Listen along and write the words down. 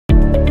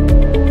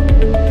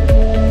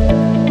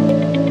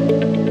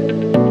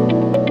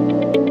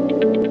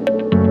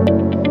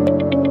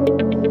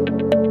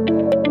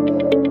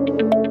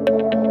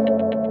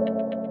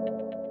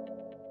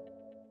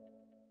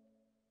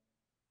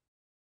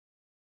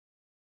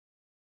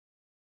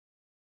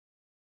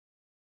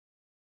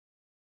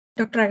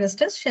Dr.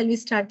 Augustus, shall we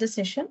start the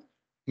session?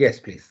 Yes,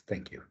 please.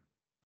 Thank you.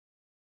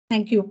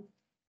 Thank you.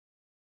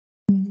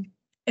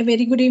 A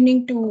very good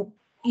evening to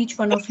each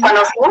one of you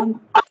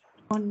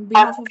on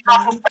behalf of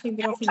Bangalore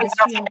Chamber of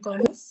Industry and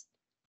Commerce.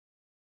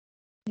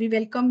 We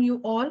welcome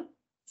you all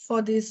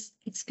for this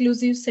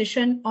exclusive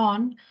session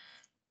on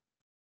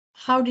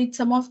how did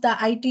some of the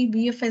IT,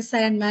 BFSI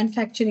and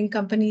manufacturing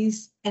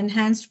companies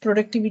enhanced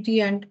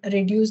productivity and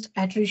reduced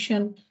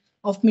attrition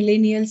of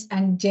millennials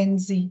and Gen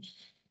Z.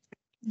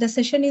 The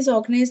session is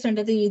organized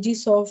under the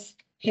aegis of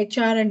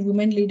HR and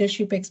Women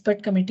Leadership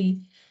Expert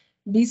Committee.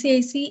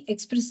 BCIC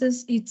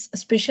expresses its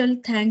special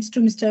thanks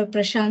to Mr.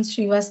 Prashant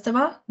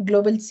Srivastava,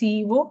 Global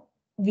CEO,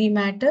 We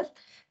Matter.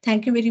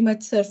 Thank you very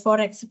much, sir, for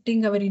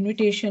accepting our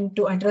invitation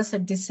to address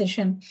at this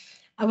session.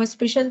 Our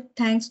special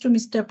thanks to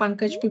Mr.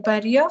 Pankaj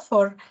Piparia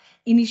for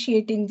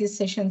initiating this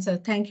session, sir.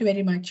 Thank you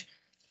very much.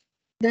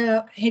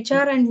 The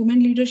HR and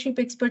Women Leadership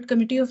Expert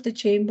Committee of the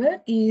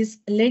Chamber is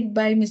led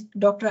by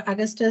Dr.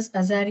 Augustus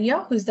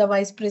Azariah, who is the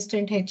Vice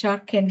President HR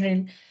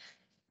Kendryl,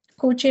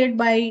 co-chaired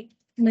by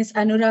Ms.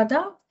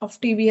 Anuradha of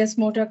TVS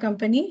Motor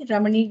Company,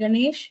 Ramani,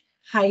 Ganesh,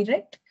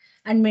 Hirect,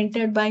 and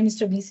mentored by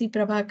Mr. B.C.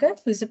 Prabhakar,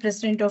 who is the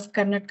President of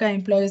Karnataka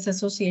Employees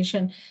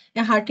Association.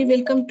 A hearty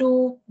welcome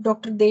to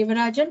Dr.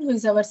 Devarajan, who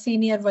is our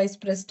Senior Vice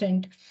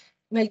President.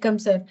 Welcome,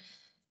 sir.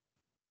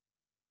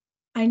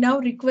 I now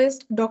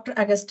request Dr.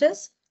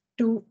 Augustus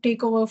to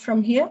take over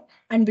from here.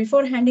 And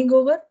before handing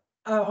over,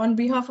 on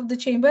behalf of the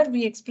Chamber,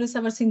 we express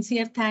our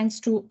sincere thanks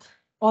to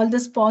all the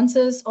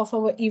sponsors of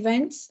our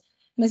events,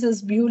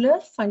 Mrs.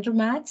 Bueller,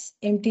 Fundramax,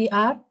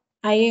 MTR,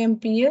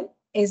 IAMPL,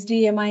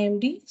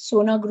 SDMIMD,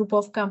 Sona Group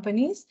of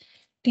Companies,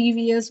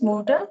 TVS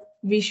Motor,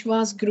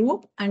 Vishwas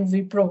Group, and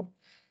Wipro.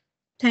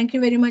 Thank you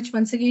very much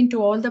once again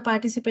to all the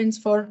participants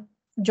for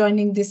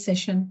joining this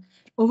session.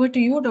 Over to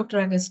you, Dr.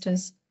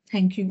 Augustus.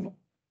 Thank you.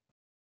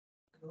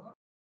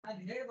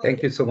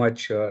 Thank you so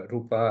much,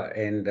 Rupa,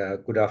 and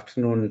good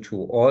afternoon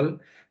to all.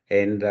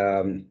 And,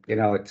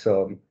 it's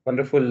a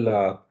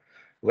wonderful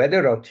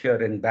weather out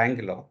here in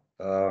Bangalore.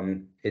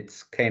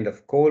 It's kind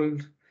of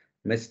cold,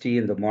 misty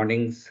in the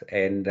mornings,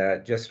 and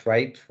just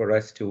right for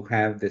us to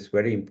have this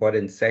very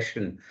important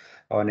session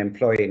on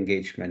employee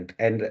engagement.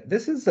 And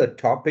this is a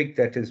topic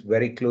that is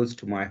very close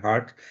to my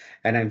heart,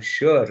 and I'm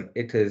sure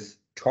it is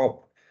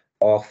top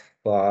of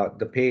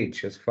the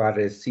page as far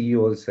as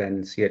CEOs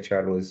and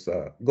CHROs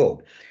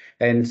go.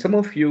 And some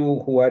of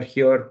you who are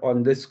here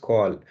on this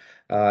call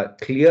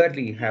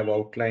clearly have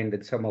outlined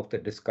in some of the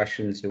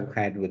discussions you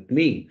had with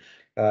me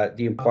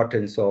the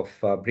importance of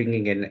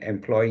bringing in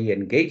employee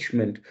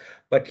engagement.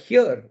 But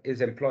here is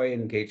employee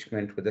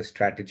engagement with a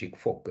strategic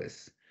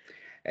focus.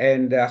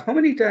 And how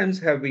many times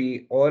have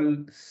we all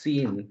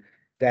seen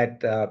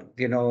that,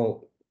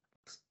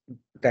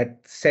 that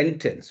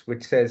sentence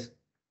which says,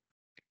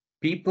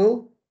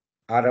 people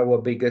are our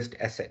biggest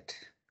asset?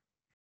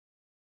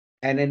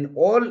 And in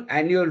all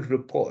annual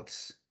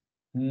reports,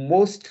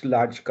 most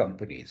large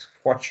companies,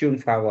 Fortune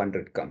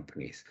 500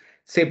 companies,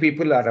 say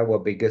people are our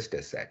biggest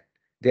asset.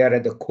 They are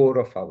at the core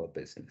of our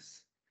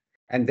business.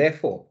 And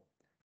therefore,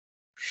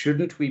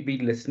 shouldn't we be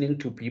listening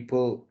to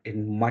people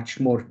in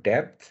much more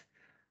depth?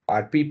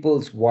 Are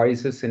people's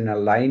voices in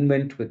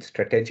alignment with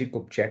strategic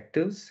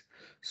objectives?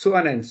 So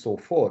on and so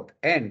forth.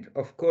 And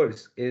of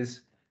course,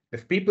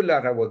 if people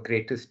are our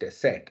greatest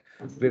asset,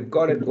 we've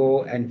got to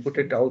go and put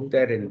it out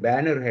there in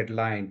banner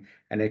headline,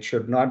 and it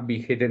should not be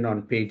hidden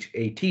on page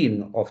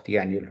 18 of the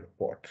annual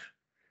report.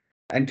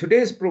 And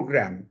today's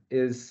program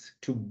is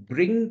to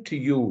bring to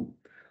you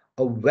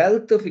a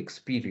wealth of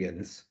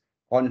experience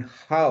on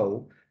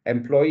how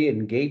employee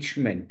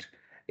engagement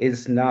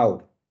is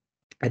now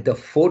at the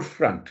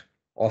forefront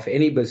of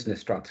any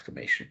business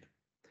transformation.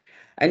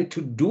 And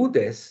to do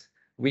this,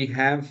 we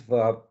have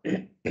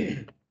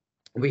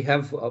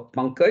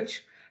Pankaj,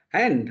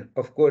 and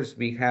of course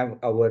we have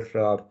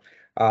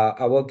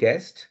our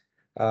guest,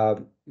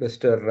 Mr.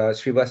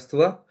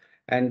 Srivastava,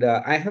 and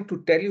I have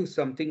to tell you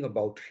something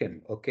about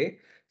him. Okay,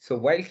 so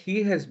while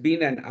he has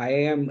been an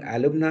IIM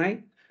alumni,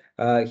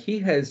 he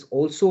has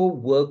also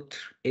worked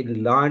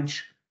in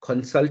large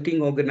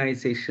consulting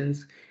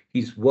organizations.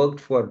 He's worked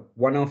for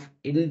one of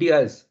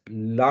India's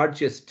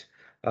largest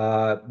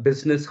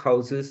business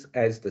houses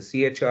as the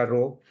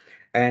CHRO.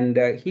 And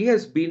he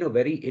has been a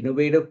very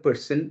innovative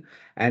person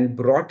and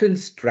brought in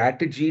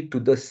strategy to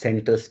the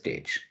center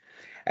stage.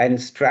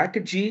 And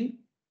strategy,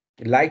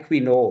 like we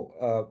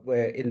know,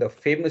 in the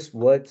famous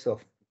words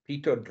of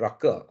Peter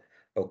Drucker,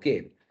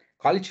 okay,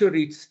 culture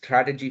eats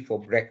strategy for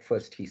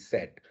breakfast, he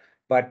said.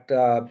 But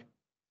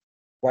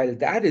while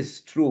that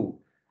is true,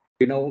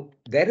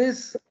 there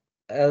is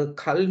a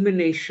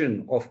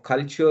culmination of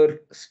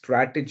culture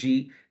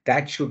strategy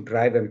that should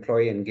drive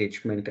employee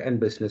engagement and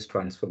business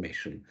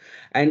transformation.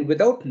 And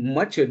without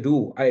much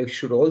ado, I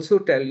should also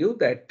tell you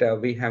that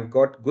we have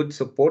got good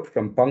support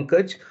from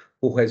Pankaj,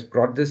 who has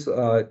brought this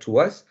to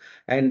us.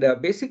 And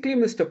basically,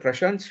 Mr.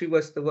 Prashant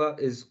Srivastava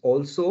is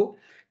also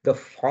the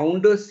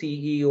founder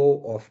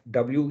CEO of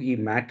WE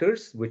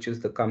Matters, which is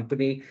the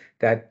company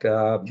that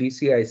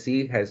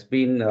BCIC has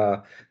been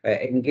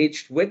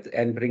engaged with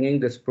and bringing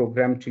this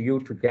program to you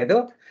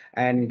together.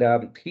 And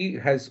he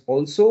has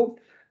also,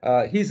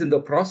 he's in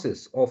the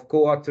process of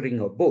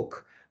co-authoring a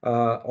book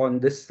on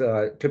this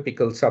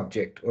typical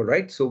subject. All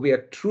right. So we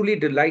are truly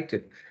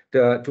delighted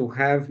to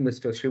have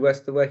Mr.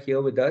 Srivastava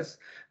here with us.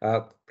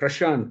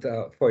 Prashant,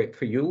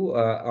 for you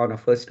on a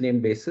first name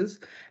basis.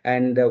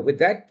 And with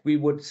that, we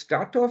would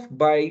start off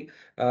by,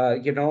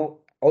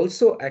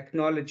 also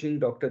acknowledging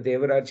Dr.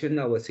 Devarajan,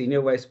 our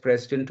Senior Vice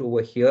President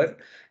over here.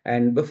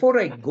 And before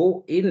I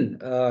go in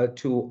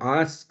to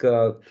ask,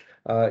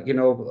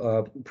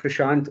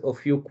 Prashant a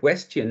few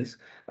questions,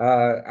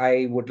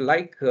 I would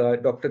like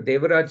Dr.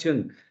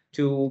 Devarajan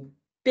to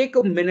take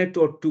a minute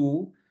or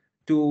two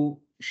to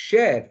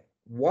share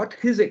what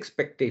his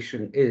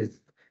expectation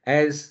is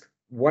as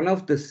one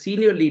of the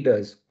senior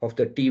leaders of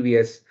the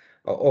TVS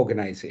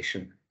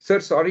organization. Sir,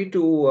 sorry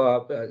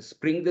to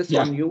spring this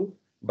on you,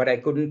 but I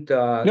couldn't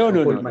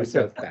hold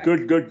myself back.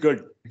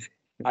 Good.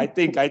 I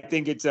think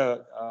it's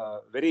a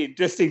very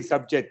interesting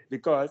subject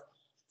because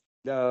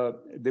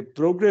the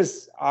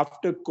progress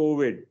after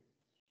COVID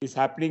is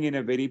happening in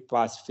a very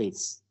fast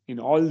phase in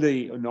all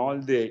the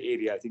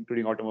areas,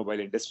 including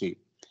automobile industry.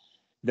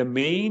 The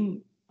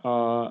main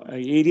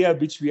area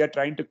which we are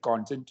trying to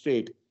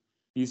concentrate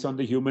is on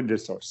the human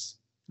resource.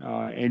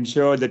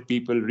 Ensure that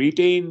people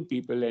retain,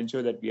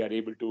 ensure that we are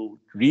able to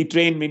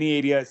retrain many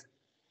areas.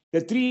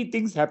 There are three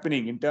things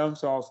happening in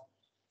terms of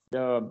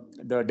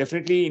the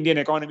definitely Indian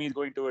economy is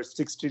going towards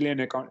 $6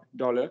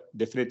 trillion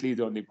definitely is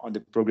on the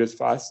progress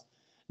fast.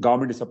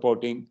 Government is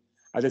supporting.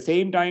 At the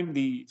same time,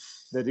 the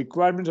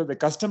requirements of the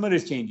customer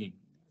is changing.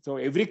 So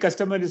every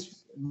customer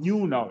is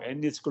new now,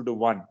 and it's equal to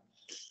one.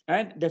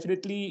 And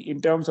definitely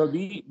in terms of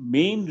the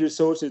main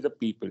resource is the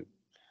people.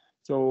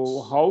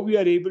 So how we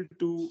are able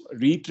to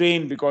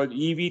retrain, because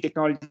EV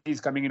technology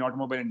is coming in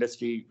automobile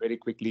industry very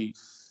quickly.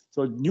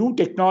 So new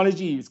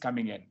technology is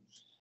coming in.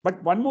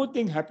 But one more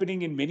thing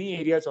happening in many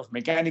areas of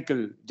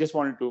mechanical, just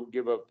wanted to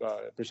give a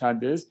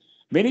Prashant is,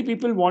 many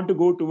people want to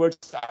go towards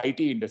the IT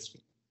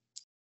industry.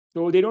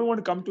 So they don't want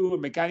to come to a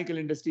mechanical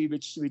industry,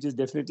 which is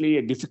definitely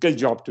a difficult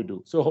job to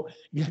do. So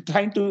we are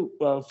trying to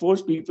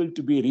force people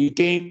to be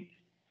retained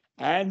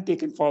and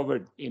taken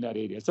forward in our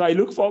area. So I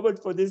look forward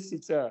for this.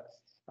 It's a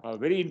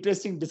very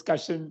interesting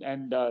discussion,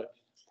 and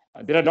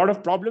there are a lot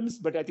of problems,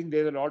 but I think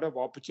there's a lot of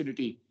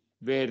opportunity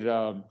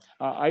where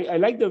I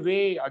like the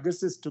way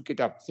Augustus took it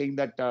up, saying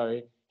that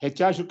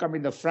HR should come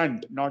in the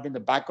front, not in the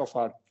back of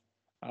our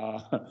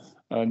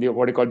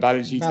what you call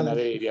balance sheets and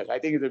other areas. I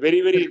think it's a very,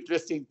 very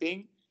interesting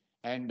thing.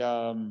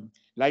 And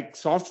like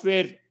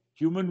software,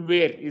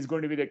 humanware is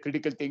going to be the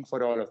critical thing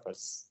for all of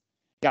us.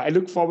 Yeah, I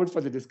look forward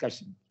for the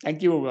discussion.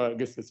 Thank you,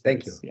 Augustus.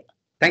 Thank you. Yeah.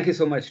 Thank you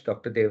so much,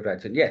 Dr.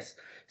 Devarajan. Yes.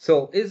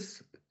 So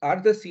are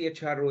the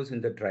CHROs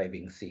in the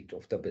driving seat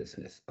of the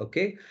business?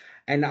 Okay.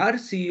 And are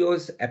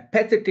CEOs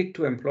apathetic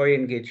to employee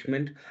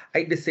engagement?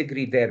 I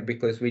disagree there,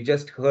 because we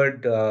just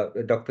heard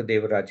Dr.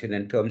 Devarajan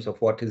in terms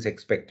of what his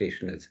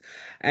expectation is.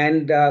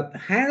 And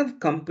have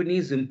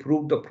companies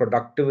improved the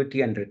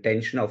productivity and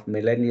retention of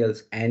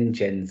millennials and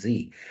Gen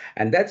Z?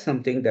 And that's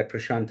something that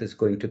Prashant is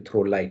going to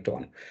throw light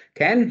on.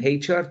 Can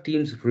HR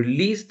teams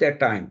release their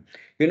time,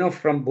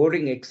 from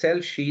boring Excel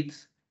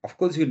sheets? Of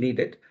course, you need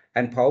it,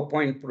 and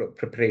PowerPoint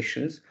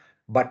preparations,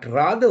 but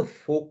rather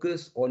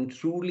focus on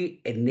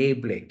truly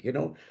enabling,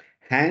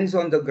 hands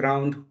on the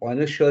ground,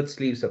 on a shirt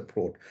sleeves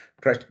approach.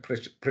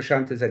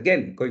 Prashant is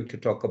again going to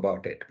talk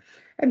about it.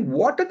 And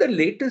what are the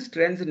latest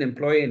trends in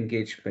employee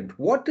engagement?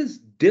 What is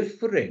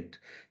different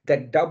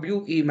that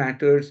WE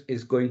Matters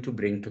is going to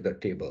bring to the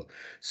table?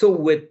 So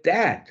with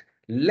that,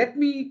 let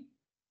me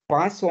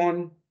pass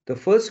on the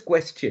first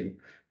question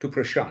to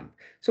Prashant.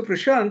 So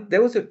Prashant,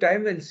 there was a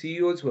time when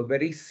CEOs were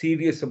very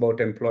serious about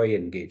employee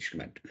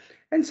engagement,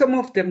 and some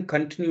of them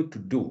continue to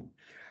do.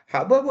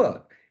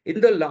 However,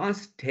 in the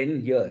last 10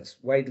 years,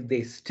 while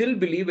they still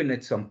believe in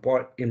its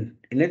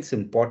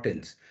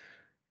importance,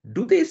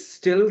 do they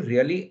still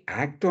really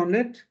act on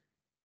it,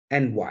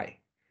 and why?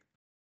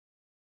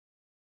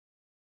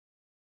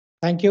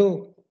 Thank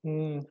you,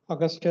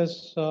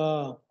 Augustus.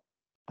 You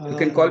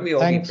can call me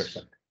Augie,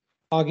 Prashant.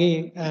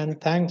 Augie,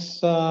 and thanks,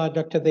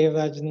 Dr.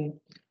 Devarajan,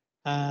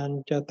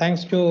 and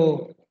thanks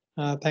to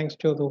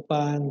Rupa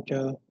and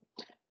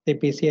the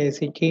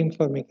BCIC team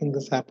for making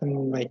this happen,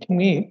 inviting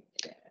me.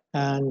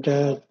 And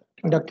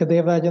Dr.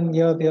 Devarajan,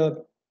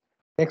 your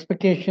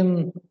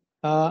expectation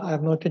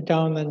I've noted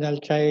down, and I'll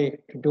try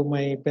to do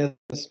my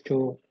best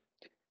to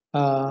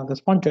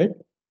respond to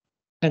it.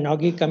 And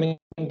Augie, coming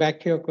back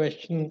to your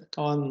question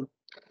on,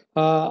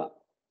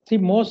 see,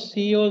 most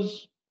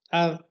CEOs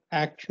are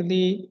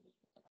actually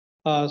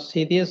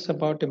serious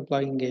about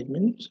employee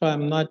engagement, so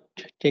I'm not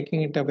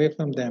taking it away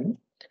from them.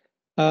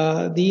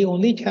 The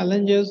only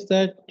challenge is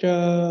that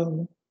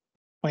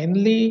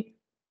finally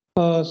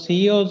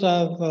CEOs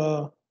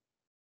are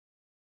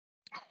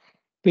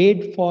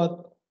paid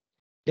for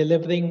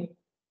delivering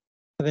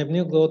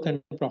revenue growth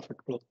and profit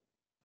growth.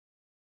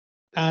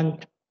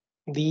 and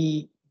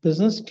the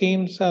business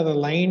teams are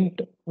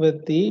aligned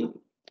with the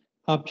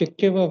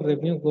objective of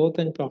revenue growth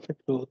and profit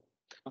growth.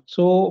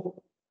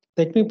 So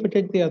let me put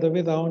it the other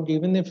way around.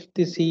 Even if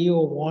the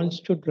CEO wants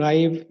to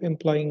drive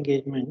employee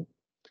engagement,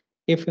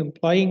 if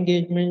employee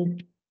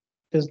engagement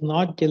is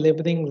not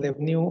delivering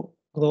revenue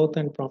growth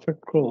and profit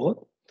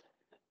growth,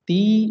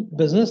 the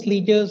business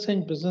leaders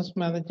and business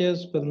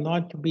managers will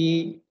not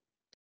be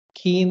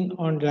keen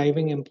on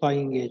driving employee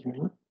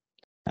engagement.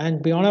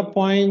 And beyond a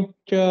point,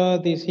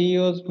 the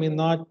CEOs may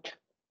not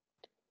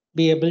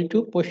be able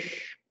to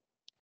push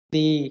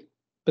the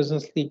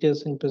business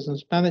leaders and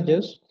business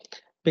managers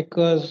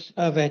because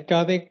a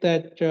rhetoric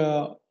that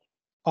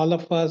all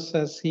of us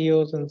as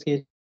CEOs and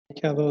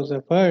CHROs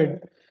have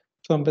heard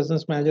from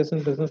business managers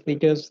and business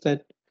leaders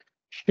that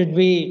should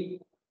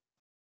we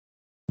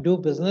do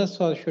business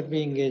or should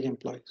we engage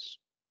employees?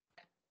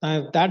 Now,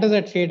 if that is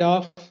a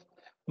trade-off,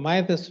 my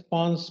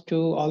response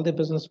to all the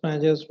business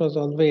managers was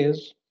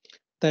always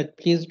that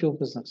please do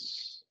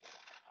business.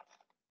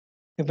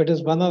 If it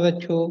is one or the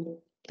two,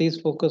 please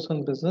focus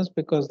on business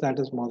because that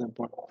is more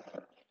important.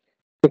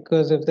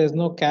 Because if there's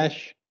no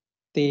cash,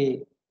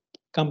 the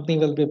company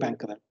will be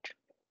bankrupt.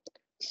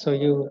 So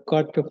you've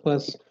got to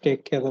first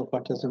take care of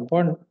what is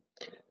important.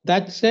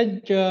 That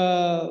said,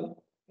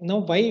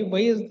 why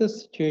is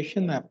this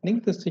situation happening?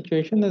 This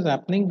situation is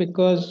happening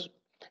because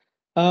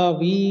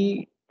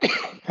we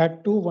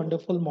had two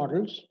wonderful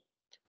models.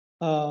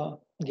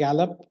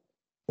 Gallup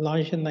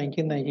launched in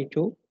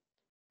 1992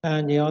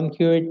 and Jan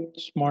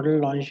Hewitt's model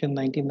launched in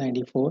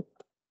 1994.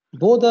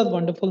 Both are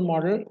wonderful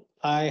models.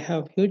 I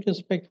have huge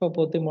respect for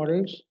both the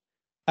models.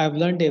 I've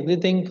learned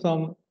everything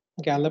from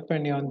Gallup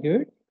and Jan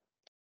Hewitt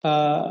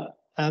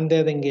and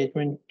their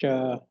engagement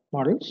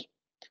models.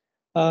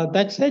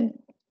 That said,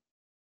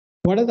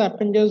 what has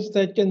happened is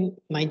that in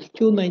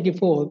 92,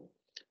 94,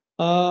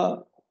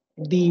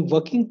 the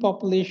working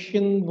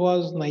population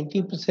was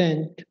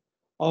 90%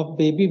 of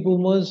baby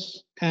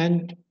boomers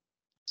and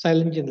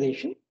silent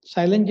generation.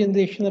 Silent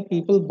generation are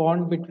people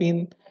born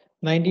between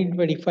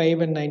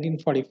 1925 and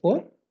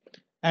 1944,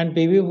 and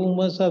baby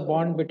boomers are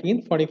born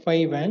between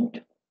 45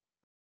 and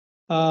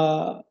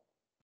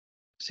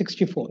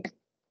 64.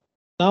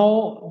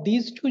 Now,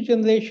 these two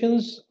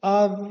generations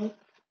are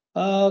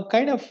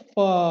kind of,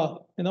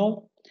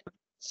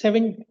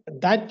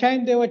 that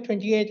time they were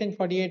 28 and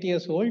 48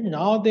 years old.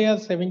 Now they are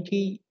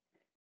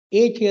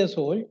 78 years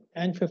old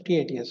and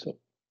 58 years old,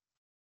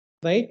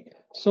 right?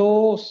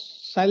 So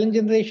silent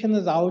generation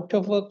is out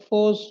of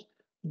workforce.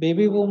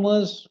 Baby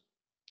boomers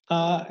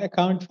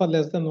account for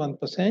less than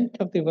 1%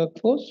 of the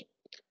workforce.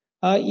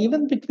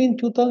 Even between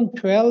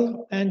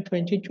 2012 and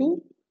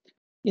 22,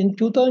 in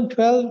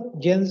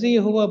 2012, Gen Z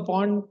who were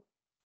born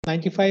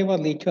 95 or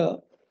later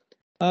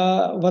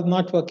were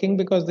not working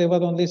because they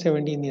were only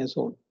 17 years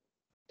old.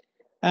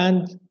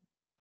 And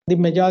the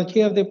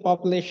majority of the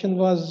population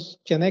was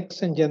Gen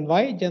X and Gen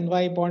Y. Gen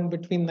Y born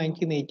between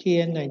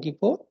 1980 and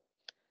 94.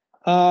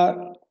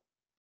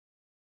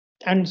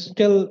 And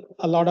still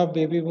a lot of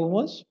baby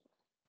boomers.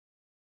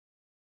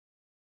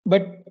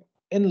 But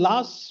in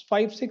last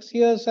 5-6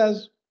 years,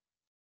 as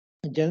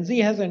Gen Z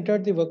has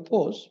entered the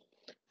workforce,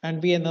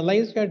 and we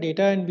analyzed our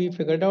data and we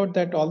figured out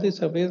that all the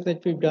surveys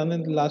that we've done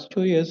in the last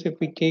 2 years, if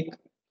we take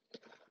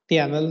the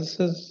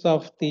analysis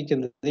of the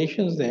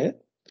generations there,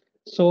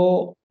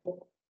 so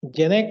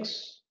Gen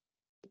X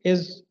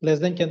is less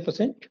than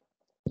 10%,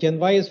 Gen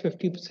Y is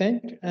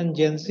 50%, and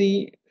Gen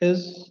Z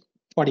is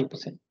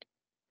 40%.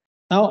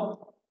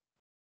 Now,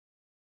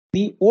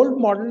 the old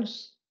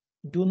models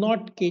do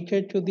not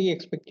cater to the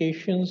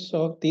expectations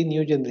of the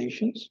new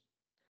generations,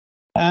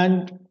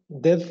 and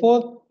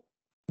therefore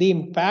the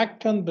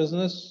impact on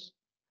business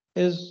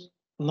is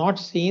not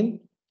seen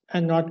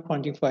and not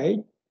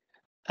quantified.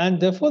 And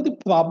therefore the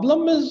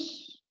problem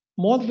is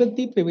more with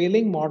the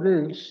prevailing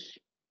models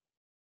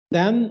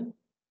than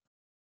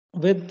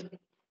with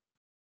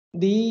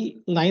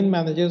the line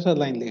managers or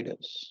line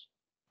leaders.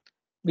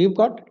 We've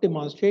got to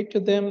demonstrate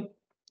to them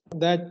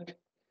that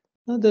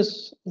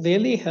this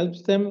really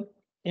helps them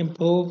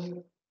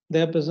improve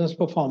their business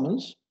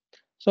performance.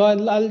 So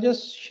I'll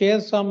just share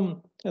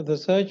some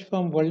research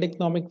from World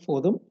Economic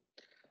Forum.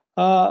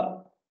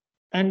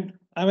 And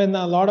I mean,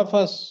 a lot of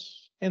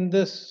us in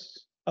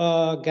this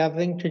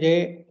gathering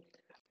today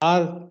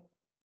are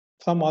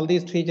from all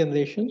these three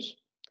generations.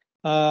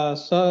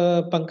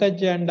 So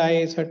Pankaj and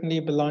I certainly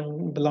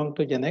belong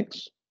to Gen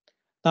X.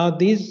 Now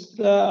these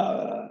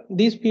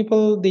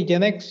people, the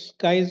Gen X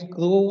guys,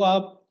 grew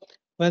up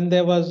when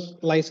there was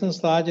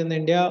license Raj in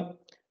India.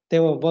 They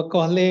were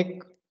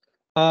workaholic,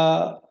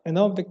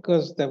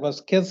 because there was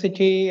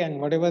scarcity and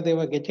whatever they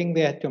were getting,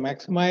 they had to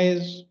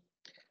maximize.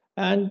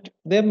 And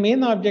their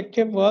main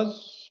objective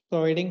was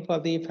providing for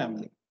the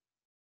family,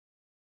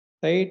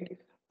 right?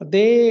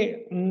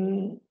 They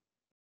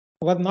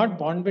were not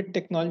born with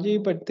technology,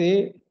 but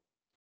they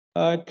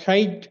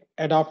tried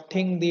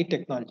adopting the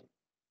technology.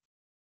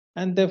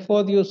 And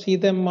therefore you see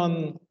them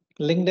on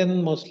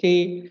LinkedIn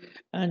mostly,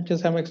 and to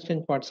some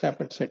extent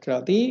WhatsApp,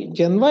 etc. The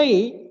Gen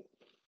Y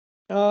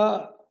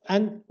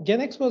and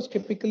Gen X was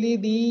typically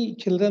the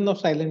children of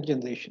silent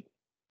generation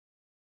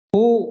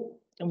who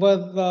was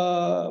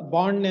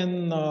born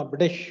in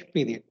British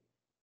period.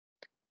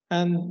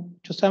 And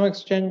to some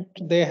extent,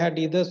 they had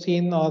either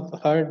seen or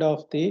heard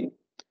of the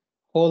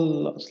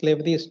whole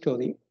slavery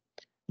story.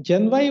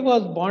 Gen Y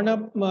was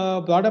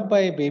brought up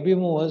by baby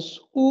boomers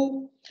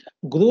who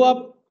grew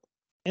up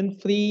in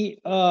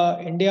free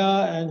India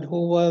and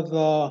who were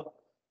more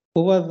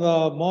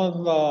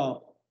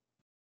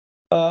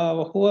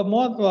well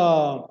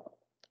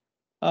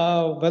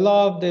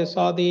off. They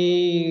saw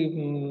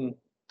the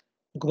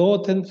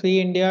growth in free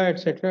India,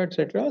 etc.,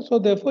 etc. So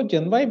therefore,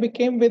 Gen Y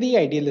became very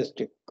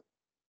idealistic.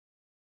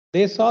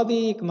 They saw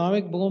the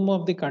economic boom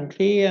of the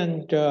country,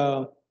 and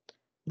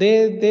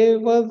they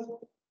were,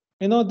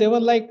 they were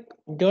like,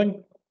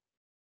 don't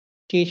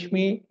teach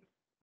me,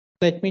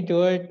 let me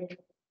do it.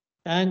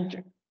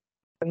 And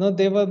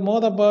they were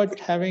more about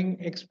having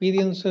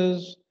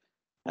experiences.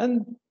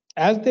 And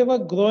as they were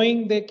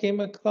growing, they came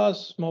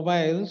across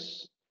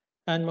mobiles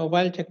and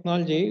mobile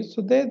technology.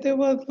 So they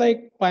were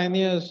like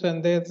pioneers,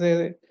 and they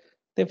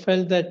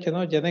felt that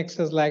Gen X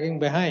is lagging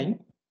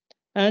behind.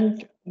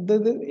 And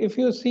if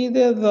you see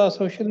the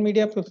social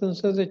media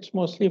preferences, it's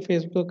mostly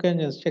Facebook and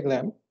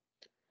Instagram,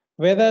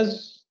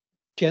 whereas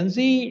Gen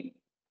Z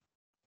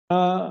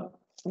was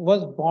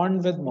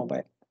born with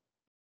mobile.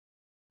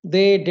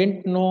 They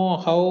didn't know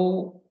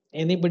how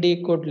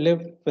anybody could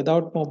live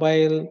without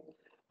mobile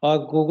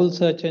or Google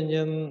search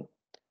engine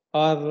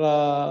or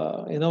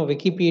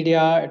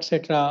Wikipedia,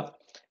 etc.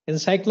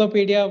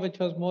 Encyclopedia, which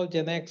was more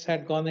Gen X,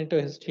 had gone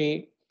into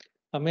history.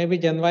 Maybe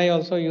Gen Y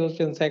also used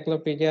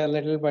encyclopedia a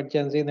little, but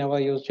Gen Z never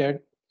used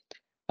it.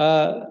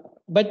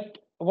 But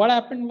what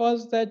happened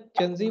was that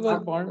Gen Z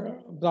was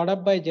brought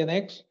up by Gen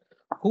X,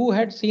 who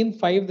had seen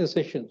five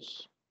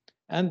recessions,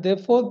 and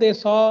therefore they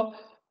saw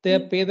their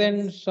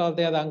parents or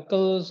their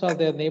uncles or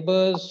their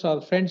neighbors or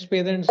friends'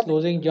 parents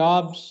losing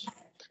jobs,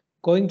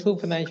 going through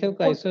financial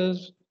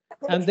crisis,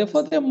 and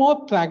therefore they're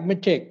more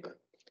pragmatic.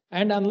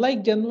 And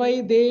unlike Gen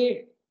Y,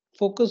 they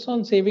focus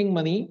on saving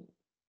money,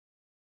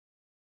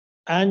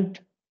 and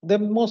they're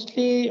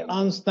mostly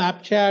on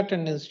Snapchat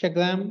and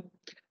Instagram.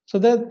 So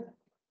that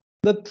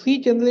the three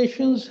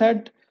generations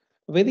had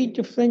very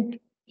different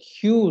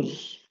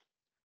hues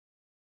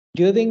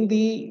during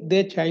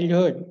their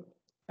childhood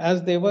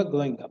as they were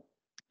growing up,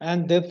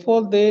 and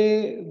therefore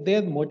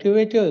their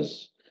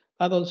motivators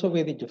are also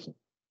very different.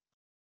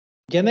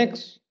 Gen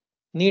X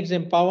needs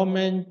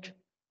empowerment,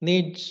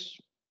 needs.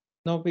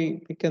 Now we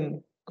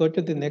can go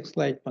to the next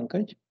slide,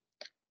 Pankaj.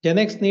 Gen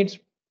X needs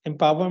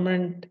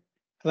empowerment,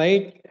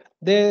 right?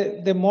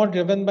 They're more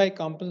driven by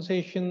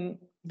compensation.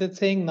 They're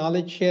saying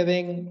knowledge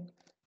sharing,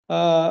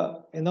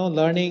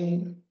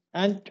 learning,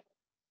 and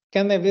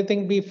can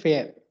everything be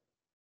fair,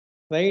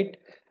 right?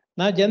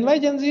 Now Gen Y,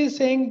 Gen Z is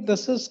saying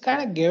this is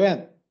kind of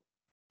given.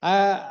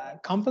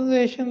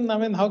 Compensation. I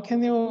mean, how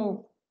can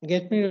you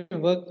get me to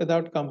work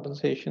without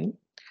compensation?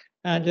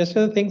 And just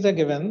as things are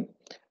given,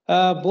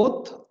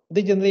 both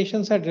the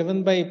generations are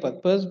driven by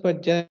purpose,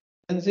 but Gen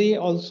Z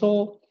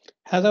also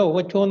has an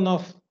overtone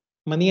of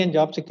money and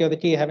job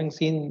security, having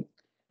seen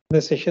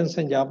recessions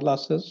and job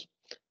losses.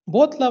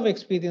 Both love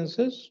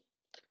experiences,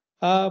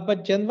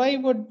 but Gen Y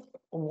would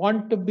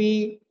want to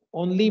be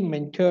only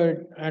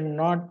mentored and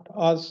not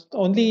as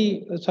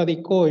only, sorry,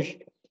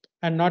 coached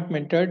and not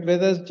mentored,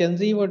 whereas Gen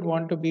Z would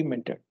want to be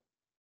mentored.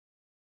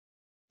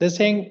 They're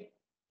saying,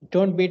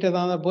 don't beat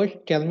around the bush,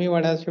 tell me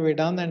what has to be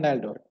done, and I'll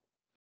do it.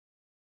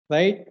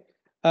 Right?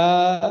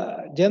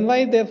 Gen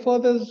Y,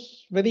 therefore,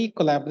 is very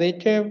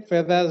collaborative,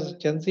 whereas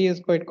Gen Z is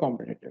quite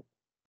competitive.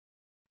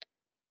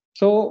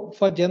 So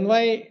for Gen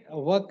Y,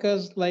 work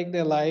is like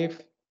their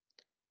life,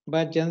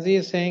 but Gen Z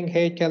is saying,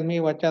 hey, tell me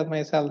what are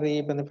my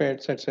salary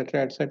benefits,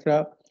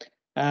 etc.,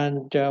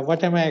 and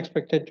what am I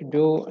expected to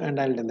do, and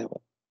I'll deliver.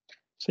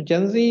 So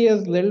Gen Z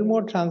is a little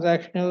more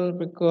transactional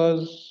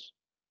because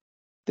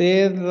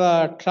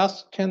their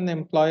trust in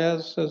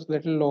employers is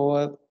little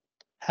lower,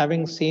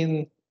 having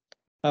seen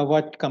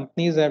what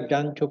companies have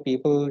done to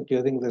people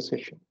during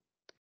recession.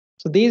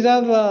 So these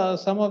are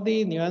some of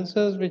the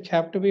nuances which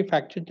have to be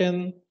factored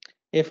in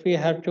if we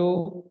have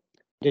to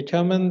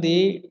determine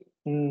the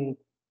mm,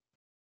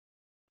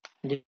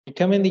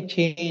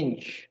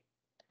 change,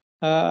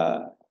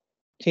 uh,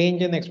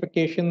 change in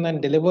expectation,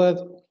 and deliver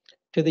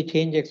to the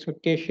change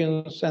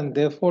expectations, and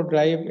therefore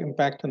drive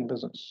impact on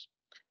business.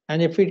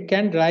 And if we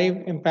can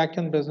drive impact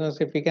on business,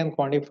 if we can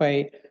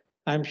quantify,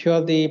 I'm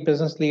sure the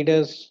business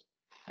leaders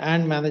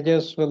and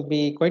managers will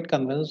be quite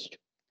convinced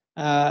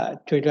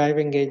to drive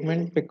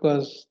engagement,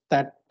 because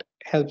that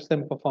helps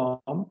them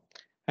perform.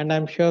 And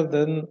I'm sure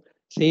then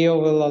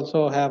CEO will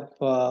also have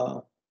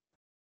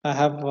a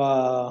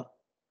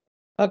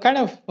kind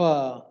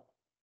of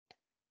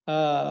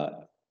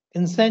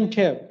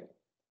incentive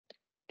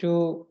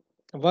to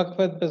work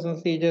with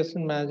business leaders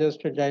and managers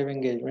to drive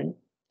engagement.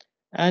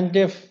 And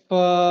if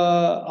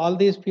all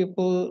these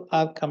people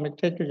are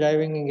committed to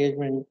driving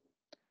engagement,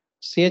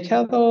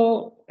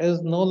 CHRO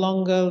is no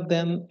longer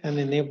then an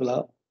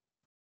enabler.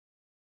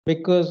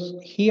 because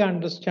he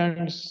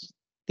understands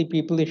the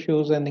people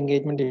issues and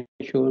engagement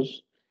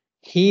issues.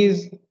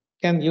 He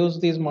can use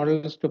these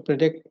models to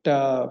predict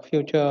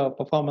future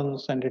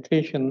performance and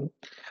attrition,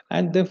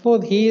 and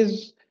therefore he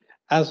is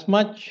as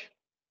much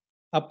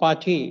a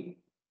party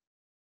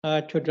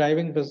to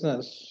driving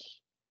business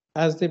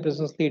as the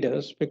business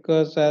leaders,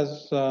 because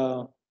as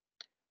uh,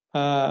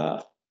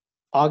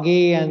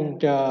 Augie and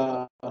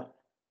Dr.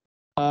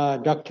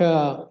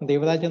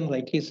 Devarajan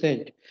rightly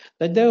said,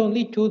 that there are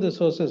only two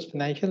resources,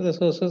 financial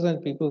resources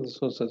and people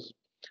resources.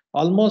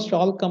 Almost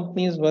all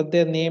companies worth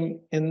their name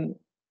in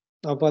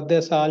worth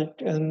their salt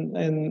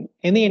in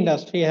any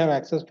industry have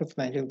access to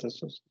financial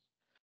resources.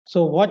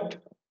 So what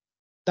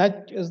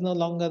that is no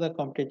longer the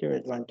competitive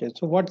advantage.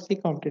 So what's the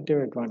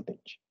competitive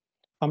advantage?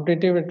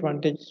 Competitive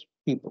advantage,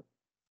 people.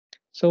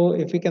 So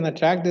if we can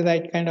attract the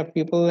right kind of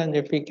people and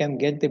if we can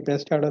get the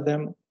best out of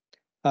them,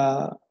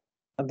 uh,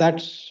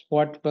 that's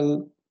what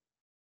will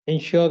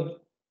ensure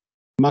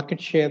market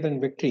share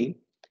and victory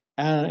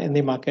in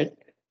the market.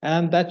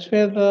 And that's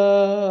where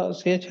the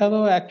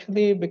CHRO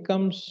actually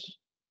becomes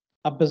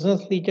a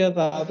business leader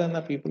rather than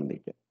a people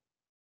leader.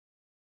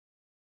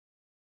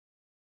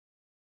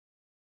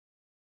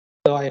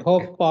 So I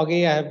hope,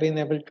 Augie, I have been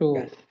able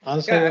to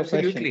answer your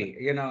absolutely.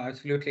 question.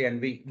 Absolutely. And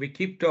we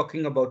keep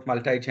talking about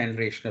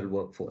multi-generational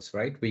workforce,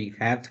 right? We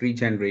have three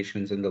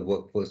generations in the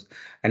workforce,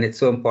 and it's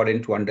so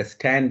important to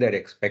understand their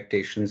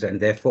expectations and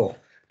therefore,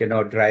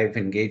 drive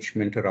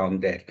engagement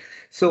around that.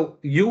 So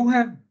you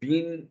have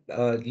been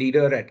a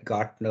leader at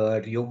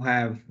Gartner. You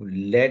have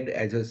led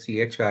as a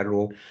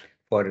CHRO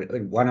for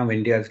one of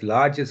India's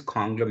largest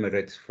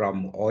conglomerates,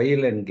 from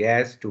oil and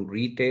gas to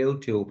retail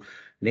to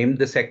name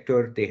the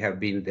sector, they have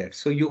been there.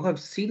 So you have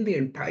seen the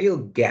entire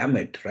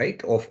gamut,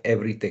 right, of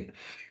everything.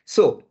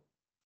 So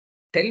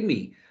tell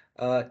me,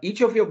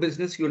 each of your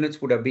business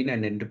units would have been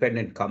an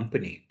independent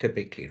company,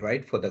 typically,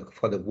 right, for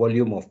the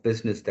volume of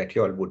business that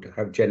you all would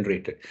have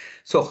generated.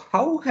 So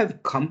how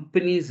have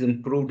companies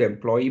improved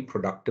employee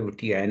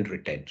productivity and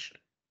retention?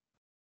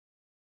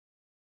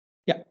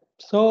 Yeah.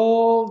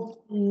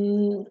 So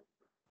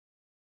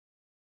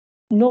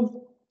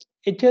no,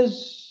 it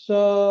is.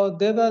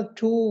 There are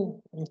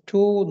two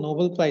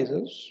Nobel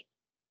Prizes.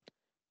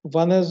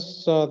 One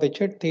is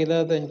Richard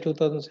Taylor in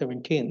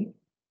 2017,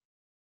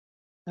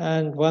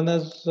 and one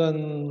is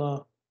in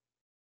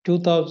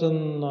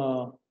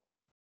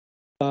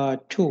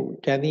 2002,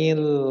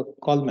 Daniel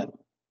Goleman.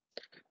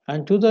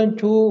 And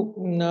 2002,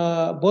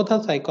 both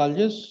are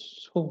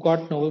psychologists who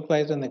got Nobel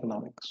Prize in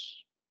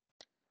economics.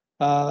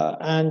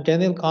 And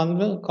Daniel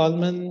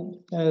Goleman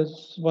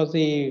was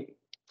the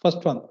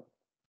first one,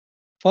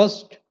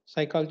 first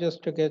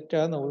psychologist to get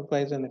a Nobel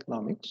Prize in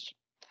economics.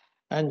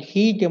 And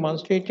he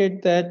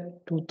demonstrated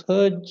that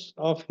two-thirds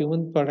of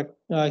human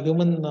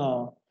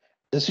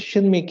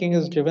decision making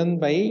is driven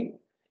by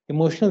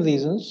emotional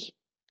reasons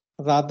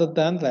rather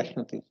than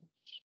rational reasons.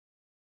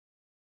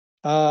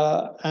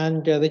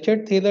 And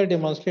Richard Thaler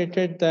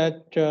demonstrated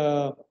that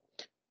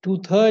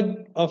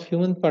two-thirds of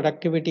human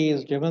productivity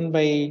is driven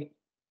by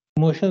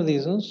emotional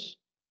reasons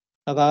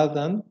rather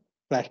than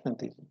rational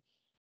reasons.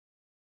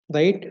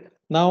 Right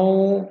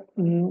now,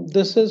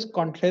 this is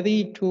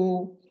contrary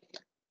to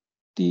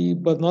the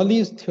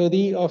Bernoulli's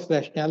theory of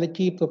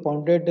rationality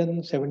propounded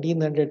in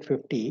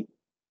 1750,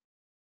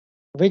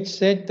 which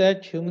said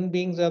that human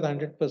beings are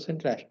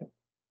 100% rational.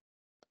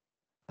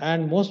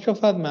 And most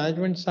of our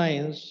management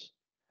science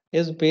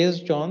is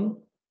based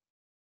on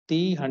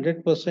the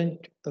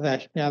 100%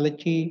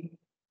 rationality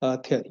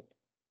theory,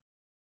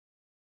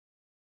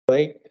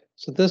 right?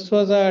 So this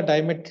was a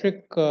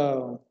diametric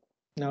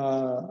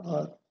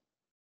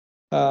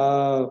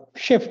uh,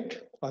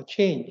 shift or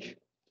change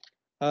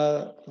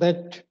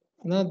that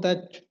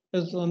that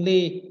is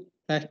only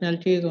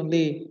rationality is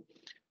only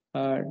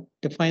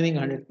defining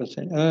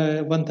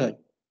 100%, one third,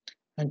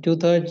 and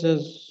two-thirds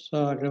is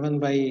driven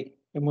by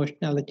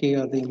emotionality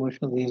or the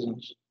emotional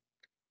reasons.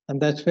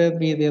 And that's where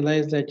we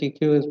realize that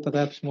EQ is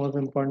perhaps more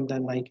important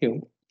than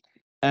IQ.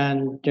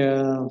 And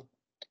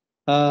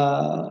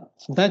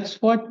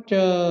that's what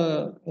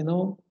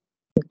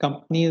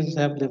companies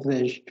have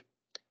leveraged.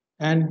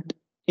 And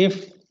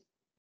if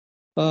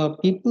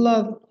people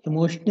are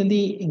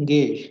emotionally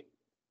engaged,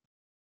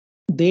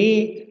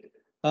 they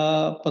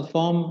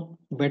perform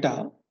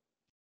better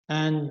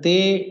and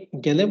they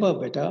deliver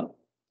better,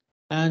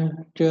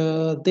 and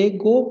they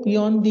go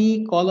beyond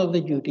the call of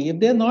the duty. If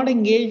they're not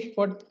engaged,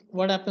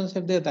 what happens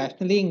if they're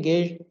rationally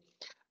engaged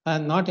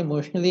and not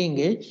emotionally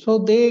engaged? So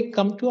they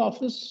come to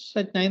office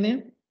at 9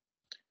 a.m.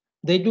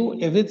 They do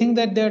everything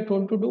that they are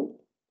told to do.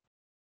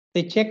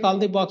 They check all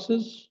the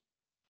boxes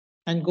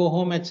and go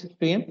home at 6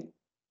 p.m.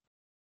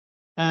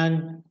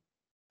 And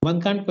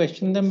one can't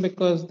question them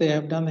because they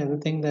have done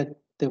everything that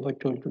they were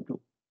told to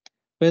do.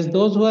 Whereas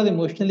those who are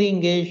emotionally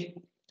engaged,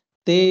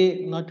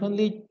 they not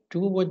only do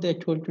what they're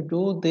told to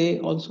do, they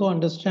also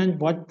understand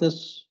what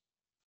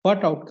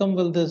outcome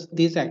will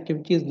these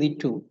activities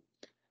lead to,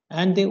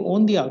 and they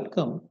own the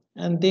outcome,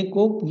 and they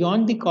go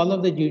beyond the call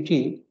of the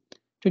duty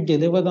to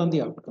deliver on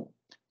the outcome.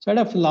 So at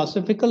a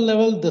philosophical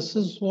level, this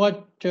is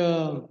what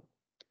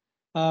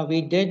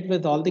we did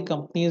with all the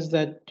companies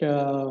that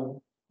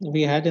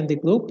we had in the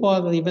group,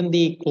 or even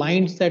the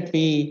clients that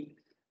we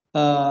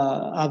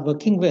are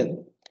working with.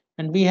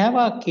 And we have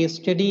a case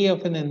study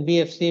of an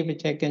NBFC,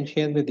 which I can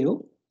share with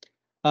you,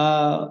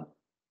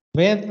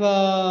 where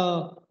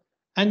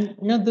and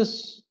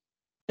this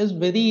is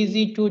very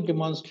easy to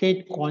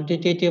demonstrate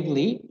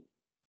quantitatively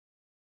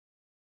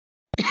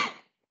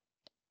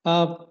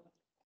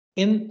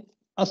in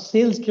a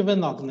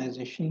sales-driven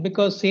organization,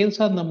 because sales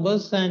are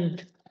numbers,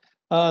 and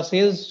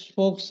sales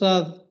folks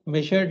are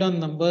measured on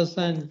numbers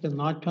and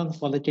not on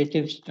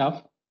qualitative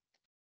stuff.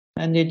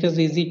 And it is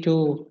easy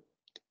for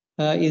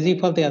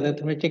the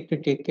arithmetic to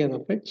take care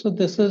of it. So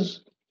this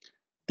is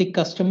the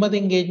customer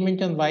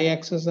engagement on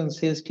y-axis and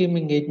sales team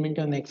engagement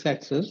on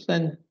x-axis,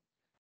 and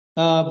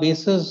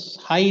basis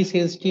high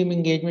sales team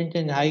engagement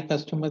and high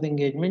customer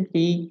engagement,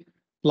 we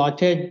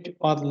plotted,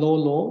 or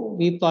low,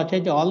 we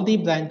plotted all the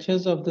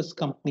branches of this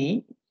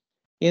company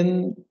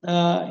in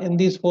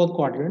these 4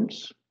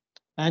 quadrants.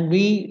 And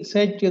we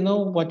said,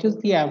 what is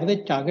the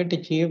average target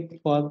achieved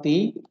for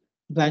the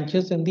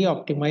branches in the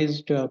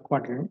optimized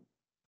quadrant?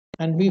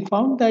 And we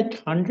found that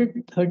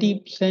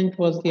 130%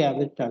 was the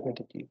average target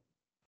achieved.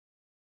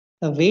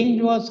 The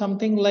range was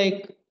something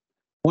like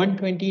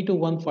 120 to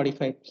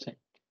 145%.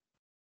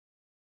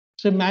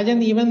 So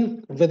imagine,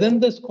 even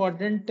within this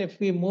quadrant, if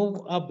we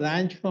move a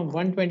branch from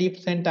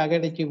 120%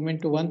 target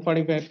achievement to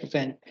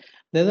 145%,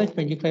 there's a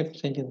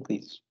 25%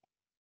 increase.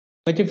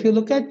 But if you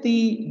look at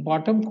the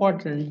bottom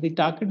quadrant, the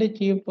target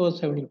achieved was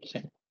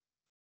 70%.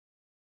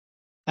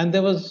 And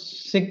there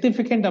was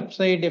significant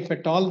upside if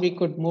at all we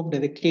could move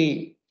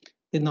directly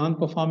the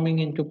non-performing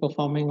into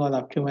performing or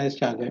optimized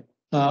target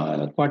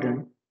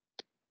quadrant.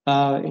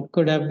 It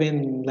could have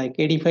been like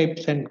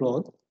 85%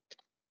 growth.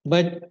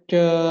 But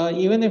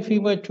even if we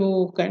were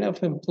to kind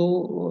of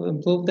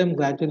improve them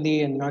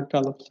gradually and not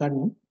all of a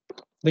sudden,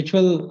 which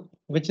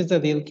is the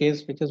real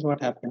case, which is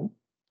what happened,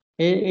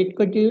 it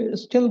could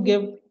still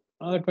give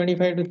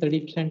 25 to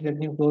 30%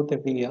 revenue growth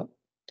every year.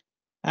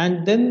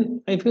 And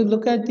then if you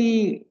look at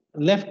the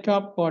left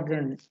top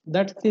quadrant,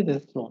 that's the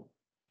risk zone,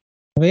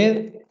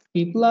 where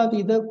people are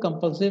either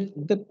compulsive,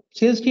 the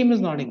sales team is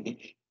not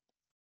engaged,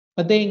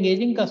 but they're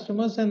engaging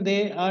customers and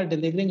they are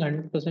delivering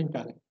 100%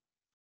 target.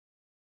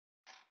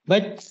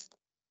 But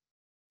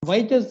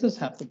why does this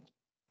happen?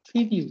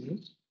 3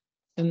 reasons.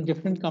 In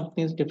different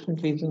companies,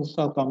 different reasons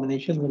or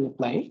combination will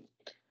apply.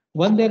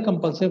 1, they're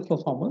compulsive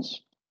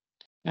performers.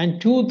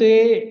 And 2,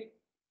 they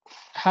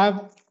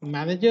have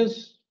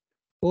managers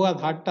who are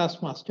hard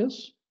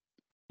taskmasters.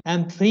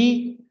 And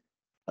 3,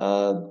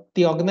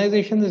 the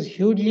organization is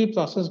hugely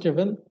process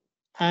driven,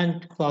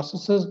 and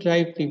processes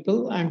drive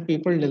people, and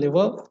people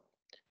deliver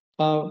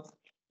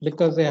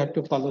because they have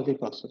to follow the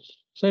process.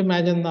 So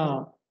imagine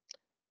a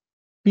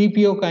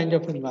PPO kind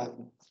of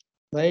environment,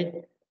 right?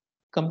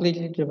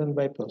 Completely driven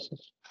by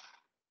process.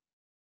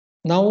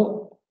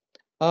 Now,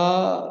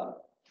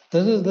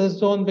 this is this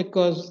zone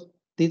because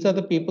these are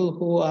the people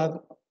who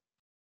are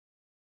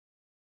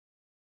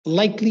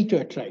likely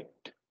to attrite.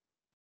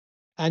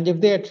 And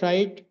if they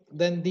attrite,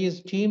 then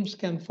these teams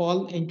can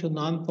fall into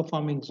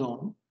non-performing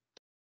zone.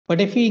 But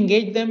if we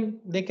engage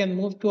them, they can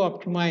move to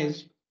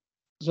optimize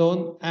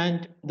zone,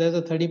 and there's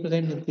a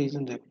 30% increase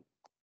in revenue.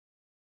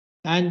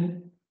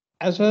 And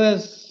as far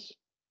as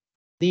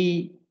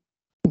the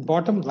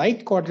bottom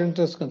right quadrant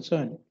is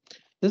concerned,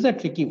 this is a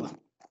tricky one.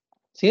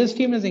 Sales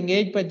team is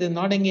engaged, but they're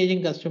not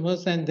engaging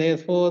customers, and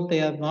therefore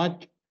they are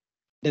not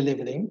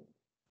delivering.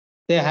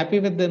 They're happy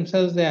with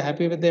themselves, they're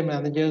happy with their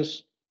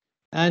managers,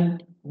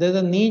 and there's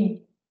a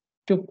need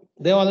to,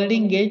 they're already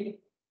engaged,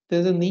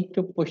 there's a need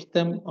to push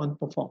them on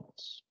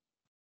performance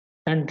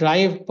and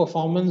drive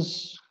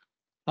performance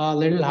a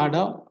little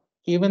harder,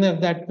 even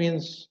if that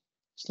means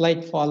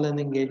slight fall in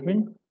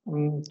engagement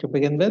to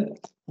begin with.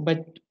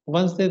 But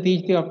once they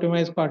reach the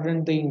optimized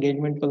quadrant, the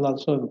engagement will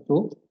also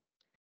improve.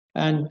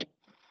 And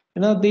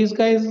these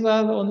guys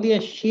are only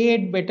a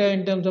shade better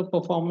in terms of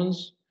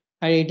performance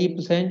at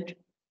 80%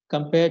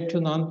 compared to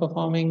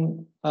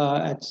non-performing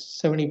at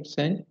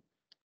 70%.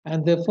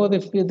 And therefore,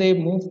 if they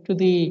move to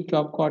the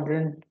top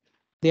quadrant,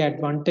 the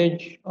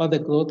advantage or the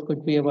growth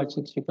could be about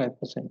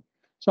 65%.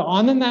 So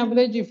on an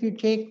average, if you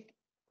take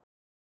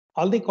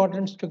all the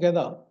quadrants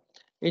together,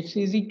 it's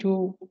easy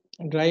to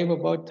drive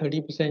about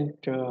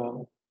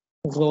 30%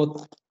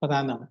 growth per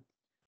annum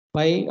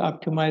by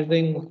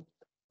optimizing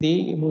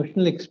the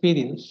emotional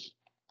experience.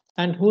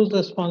 And who's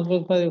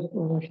responsible for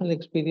emotional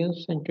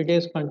experience? In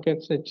today's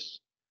context,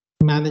 it's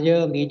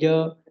manager,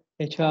 leader,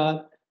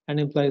 HR, and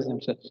employees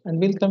themselves. And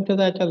we'll come to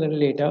that a little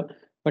later.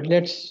 But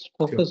let's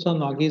focus on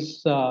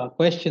Augie's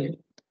question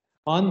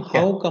on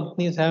how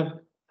companies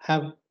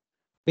have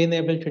been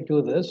able to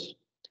do this.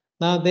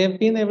 Now, they've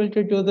been able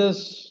to do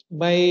this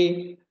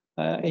by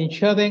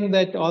ensuring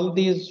that all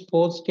these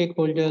 4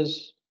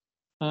 stakeholders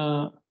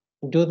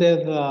do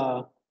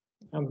their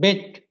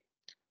bit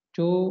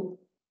to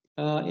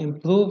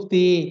improve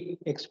the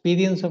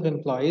experience of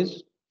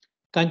employees,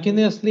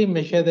 continuously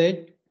measure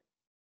it,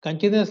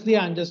 continuously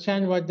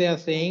understand what they are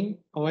saying,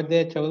 what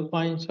their trouble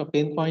points or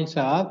pain points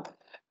are,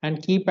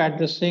 and keep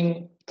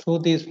addressing through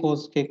these four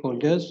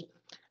stakeholders.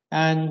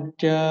 And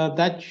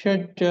that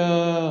should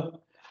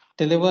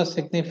deliver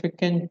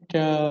significant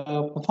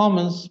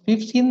performance.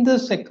 We've seen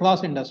this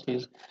across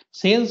industries.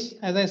 Sales,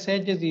 as I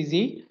said, is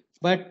easy,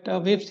 but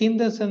we've seen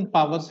this in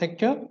power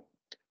sector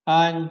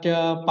and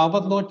power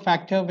load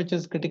factor, which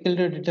is critical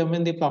to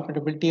determine the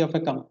profitability of a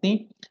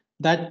company.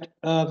 That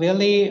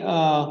really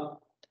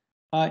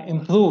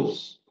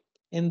improves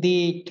in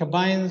the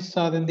turbines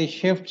or in the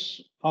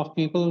shifts of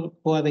people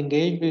who are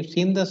engaged. We've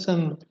seen this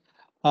in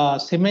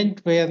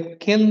cement, where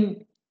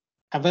kiln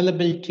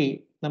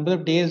availability, number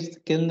of days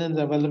kiln is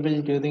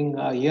available during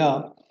a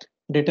year,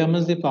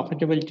 determines the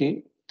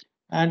profitability.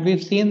 And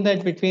we've seen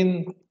that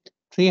between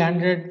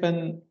 300,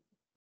 when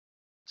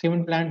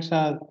cement plants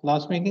are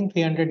loss making,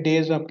 300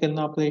 days of kiln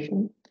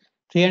operation,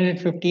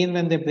 315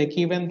 when they break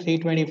even,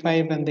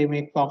 325 when they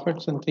make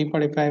profits, and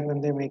 345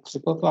 when they make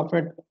super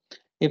profit.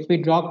 If we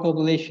draw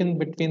correlation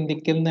between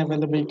the kiln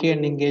availability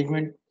and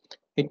engagement,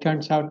 it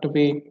turns out to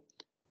be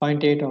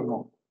 0.8 or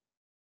more.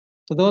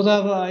 So those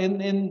are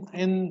in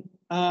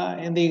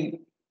the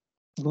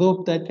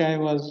group that I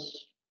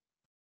was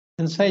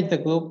inside the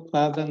group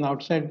rather than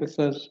outside,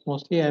 because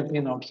mostly I've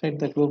been outside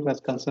the group as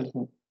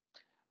consultant.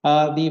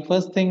 The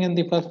first thing in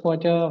the first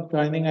quarter of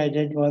joining I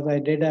did was I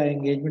did an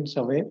engagement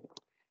survey.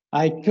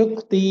 I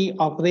took the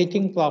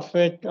operating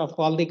profit of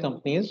all the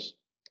companies,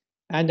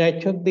 and I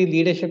took the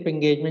leadership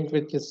engagement,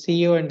 which is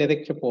CEO and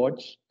direct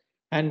reports,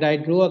 and I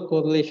drew a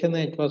correlation,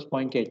 and it was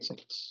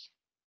 0.86.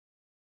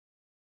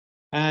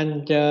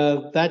 And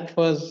that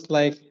was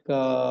like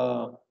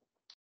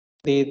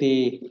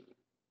the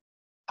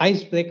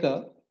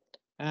icebreaker.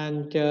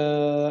 And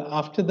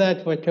after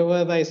that,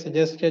 whatever I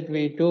suggested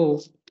we do,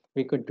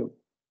 we could do.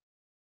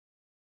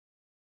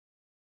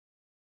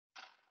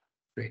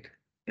 Great.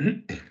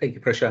 Thank you,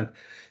 Prashant.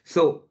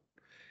 So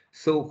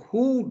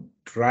who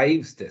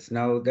drives this?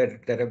 Now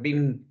that there have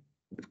been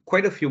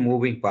quite a few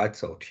moving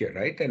parts out here,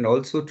 right? And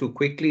also to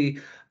quickly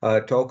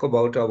talk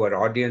about our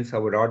audience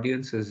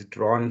is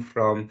drawn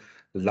from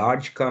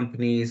large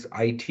companies,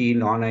 IT,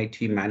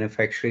 non-IT,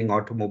 manufacturing,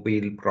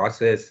 automobile,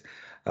 process,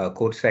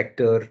 core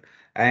sector,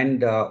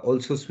 and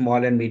also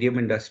small and medium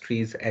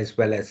industries as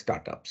well as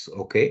startups.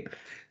 Okay,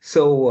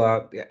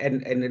 so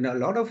and in a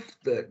lot of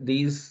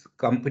these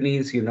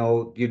companies, you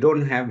know, you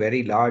don't have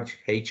very large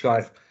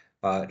HR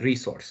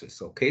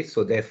resources. Okay,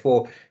 so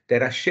therefore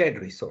there are shared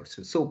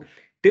resources. So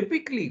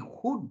typically,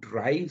 who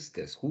drives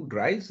this? Who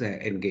drives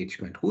the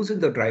engagement? Who's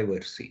in the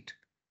driver's seat?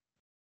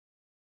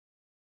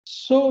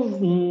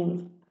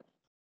 So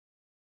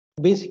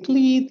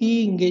basically,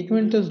 the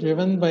engagement is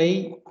driven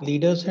by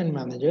leaders and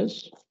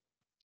managers.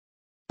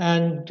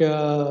 And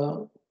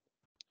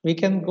we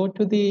can go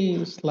to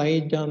the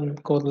slide on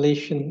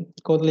correlation.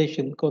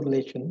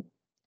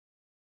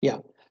 Yeah.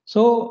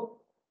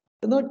 So,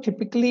 you know,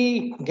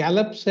 typically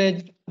Gallup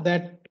said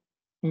that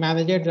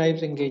manager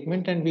drives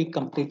engagement, and we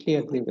completely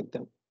agree with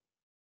them,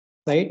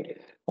 right?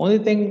 Only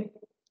thing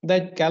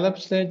that Gallup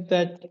said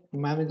that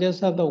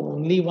managers are the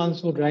only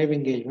ones who drive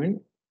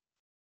engagement.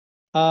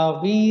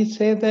 We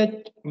say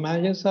that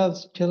managers are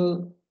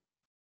still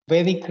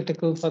very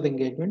critical for the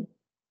engagement.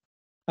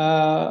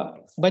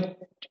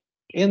 But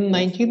in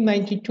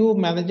 1992,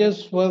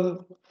 managers were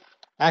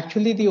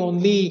actually the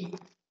only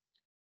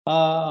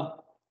worldview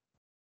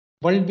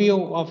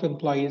of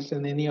employees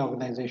in any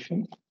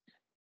organization.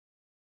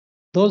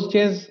 Those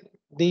days,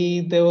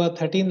 there were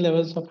 13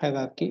 levels of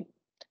hierarchy.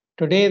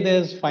 Today,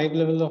 there's 5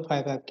 levels of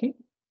hierarchy,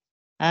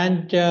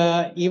 and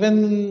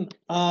even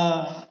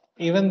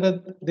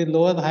with the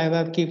lower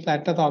hierarchy,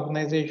 flatter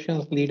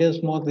organizations,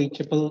 leaders more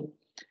reachable,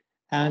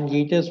 and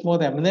leaders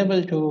more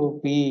amenable to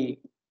be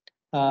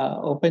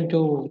open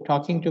to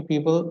talking to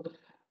people.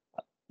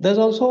 There's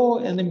also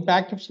an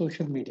impact of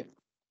social media.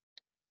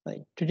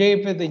 Right.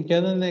 Today, with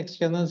internal and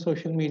external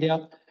social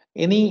media,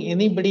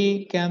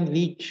 anybody can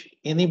reach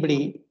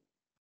anybody.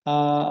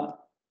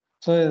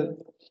 So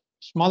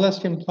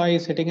smallest employee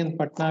sitting in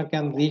Patna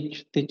can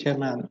reach the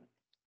chairman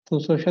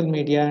through social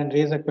media and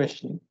raise a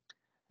question.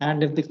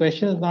 And if the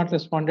question is not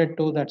responded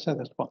to, that's a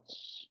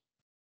response.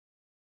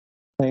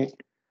 Right.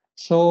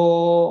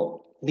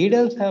 So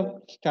leaders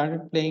have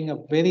started playing a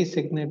very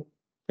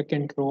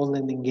significant role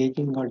in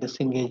engaging or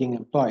disengaging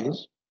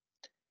employees.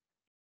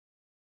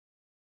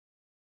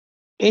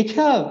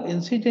 HR,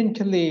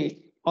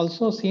 incidentally,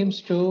 also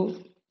seems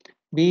to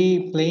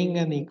be playing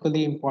an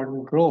equally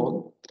important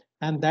role.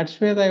 And that's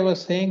where I was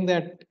saying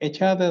that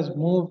HR has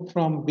moved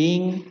from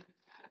being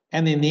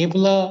an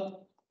enabler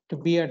to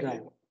be a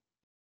driver,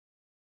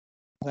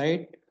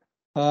 right?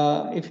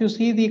 If you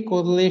see the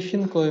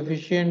correlation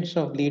coefficients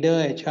of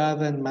leader,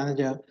 HR, and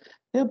manager,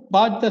 they're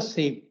about the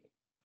same.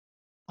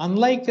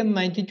 Unlike in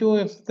 92,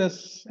 if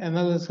this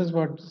analysis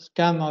was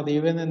done, or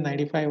even in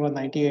 95 or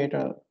 98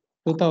 or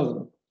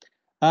 2000,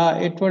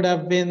 it would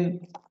have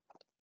been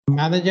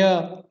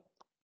manager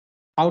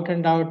out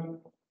and out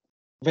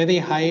very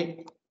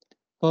high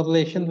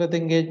correlation with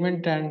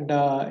engagement, and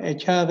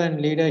HR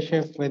and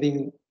leadership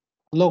very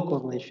low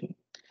correlation.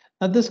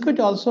 Now, this could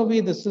also be,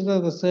 this is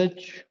a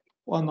research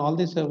on all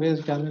the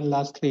surveys done in the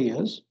last 3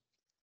 years,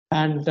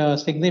 and a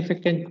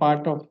significant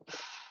part of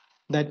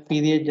that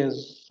period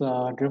is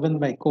driven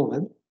by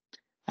COVID.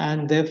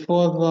 And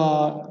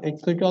therefore,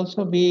 it could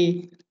also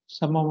be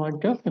some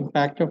amount of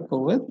impact of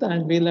COVID,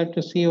 and we'll have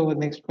to see over the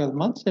next 12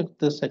 months if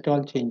this at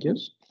all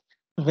changes.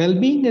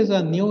 Well-being is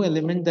a new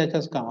element that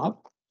has come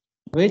up,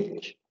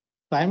 which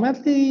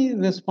primarily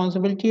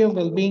responsibility of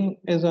well-being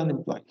is on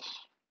employees.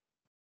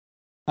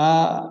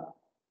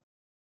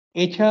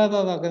 HR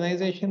or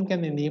organization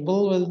can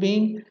enable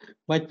well-being,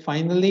 but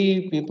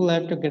finally people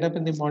have to get up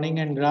in the morning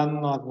and run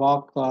or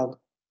walk, or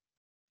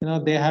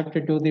they have to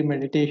do the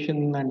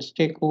meditation and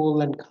stay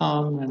cool and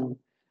calm, and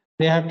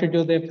they have to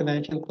do their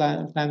financial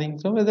planning.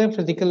 So whether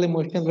physical,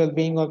 emotional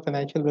well-being or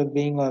financial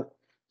well-being or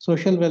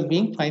social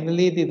well-being,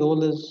 finally the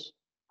role is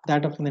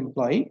that of an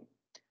employee.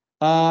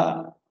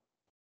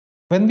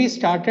 When we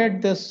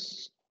started,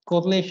 this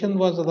correlation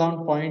was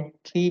around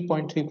 0.3,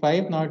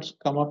 0.35. Now it's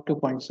come up to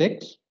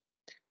 0.6.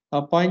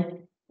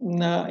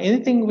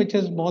 Anything which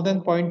is more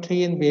than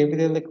 0.3 in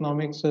behavioral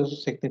economics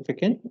is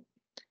significant.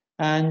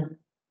 And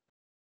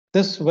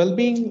this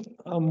well-being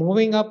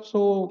moving up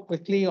so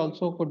quickly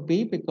also could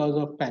be because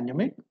of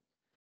pandemic.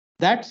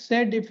 That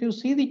said, if you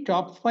see the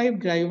top 5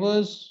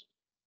 drivers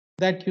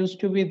that used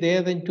to be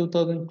there in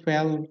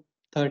 2012,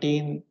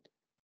 13,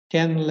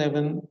 10,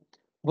 11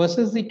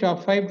 versus the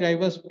top 5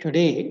 drivers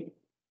today,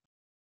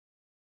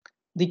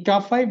 the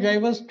top 5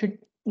 drivers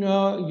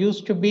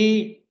used to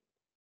be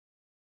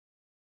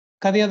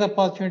career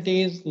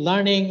opportunities,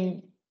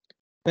 learning,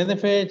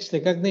 benefits,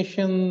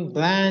 recognition,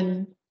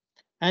 brand.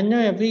 And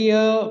every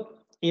year,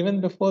 even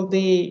before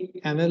the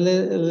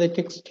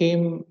analytics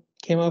team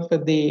came up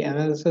with the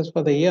analysis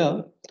for the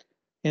year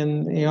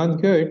on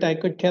Good, I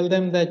could tell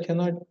them that,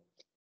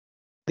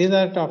 these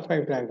are top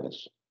 5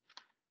 drivers.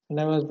 And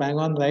I was bang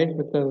on right,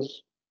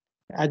 because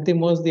at the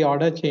most the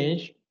order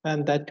changed,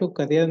 and that too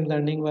career and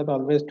learning was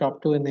always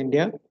top 2 in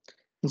India.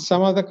 In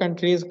some other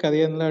countries,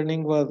 career and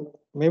learning was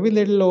maybe a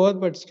little lower,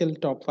 but still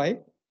top 5.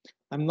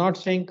 I'm not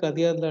saying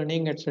career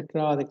learning,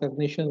 etc.,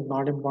 recognition is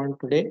not important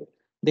today.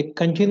 They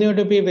continue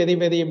to be very,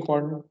 very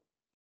important,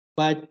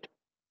 but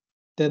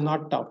they're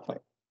not top 5.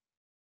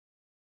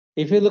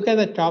 If you look at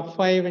the top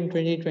 5 in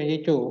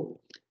 2022,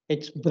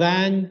 it's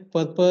brand,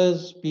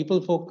 purpose, people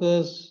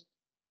focus,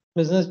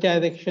 business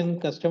direction,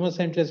 customer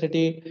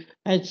centricity,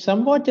 and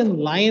somewhat in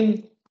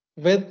line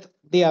with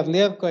the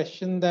earlier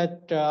question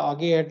that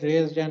Augie had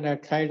raised and I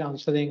tried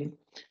answering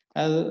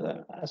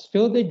as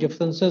to the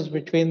differences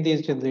between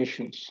these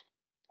generations,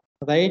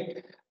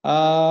 right?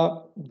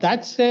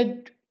 That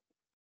said,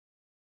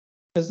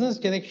 business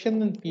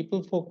direction and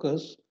people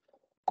focus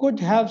could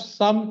have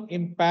some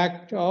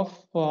impact of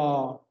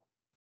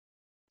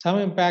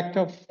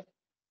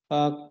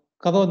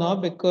Corona,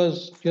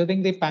 because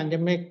during the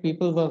pandemic,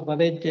 people were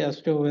worried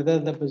as to whether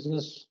the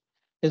business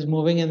is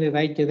moving in the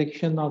right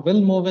direction or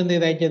will move in the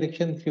right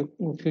direction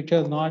in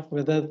future or not,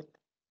 whether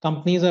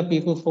companies are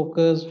people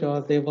focused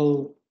or they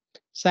will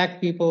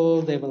sack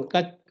people, they will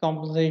cut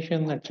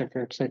compensation,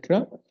 etc.,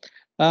 etc.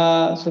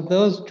 So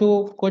those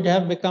two could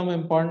have become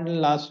important in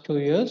the last 2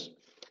 years.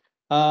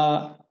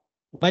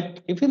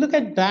 But if you look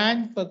at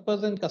brand,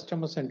 purpose, and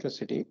customer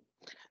centricity,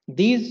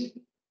 these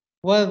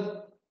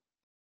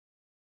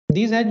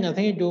had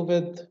nothing to do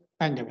with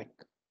pandemic.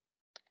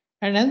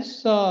 And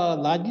hence,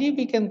 largely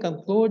we can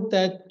conclude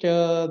that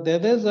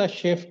there is a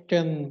shift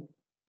in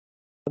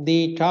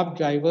the top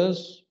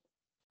drivers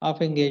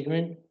of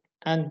engagement,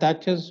 and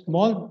that is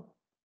more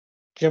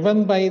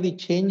driven by the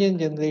change in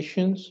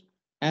generations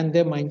and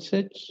their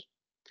mindsets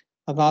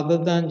rather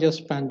than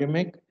just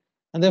pandemic.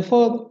 And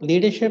therefore,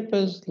 leadership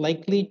is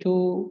likely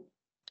to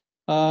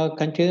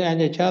continue,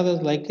 and HR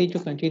is likely to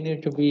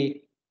continue to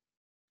be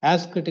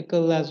as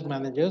critical as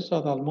managers,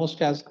 or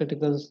almost as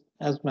critical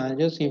as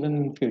managers, even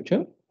in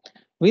future.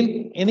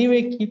 We'll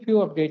anyway keep you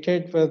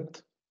updated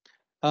with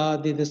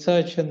the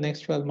research in the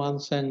next 12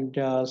 months and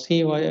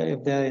see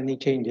if there are any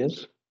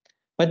changes.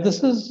 But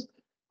this is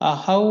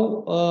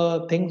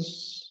how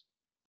things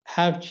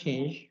have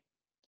changed.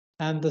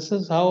 And this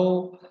is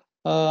how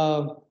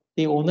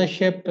the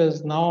ownership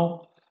is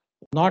now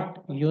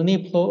not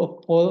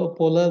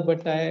unipolar,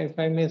 but if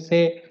I may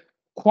say,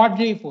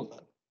 quadripolar.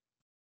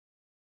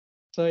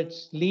 So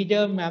it's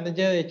leader,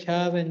 manager,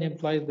 HR, and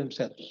employees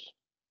themselves.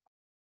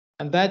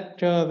 And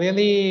that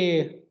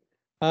really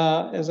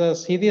is a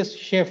serious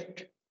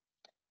shift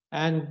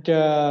and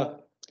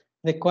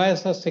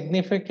requires a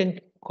significant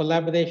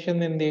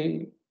collaboration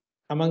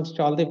amongst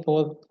all the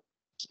 4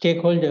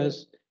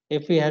 stakeholders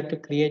if we have to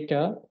create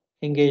a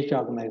engaged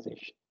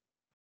organization.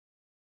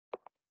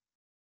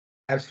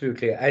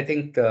 Absolutely. I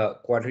think the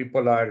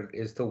quadripolar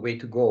is the way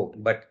to go.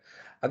 But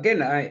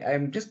again,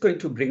 I'm just going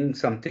to bring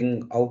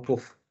something out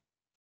of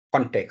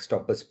context or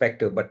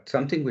perspective, but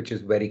something which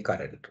is very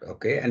current,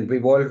 okay? And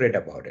we've all read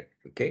about it,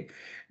 okay?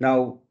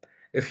 Now,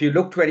 if you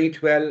look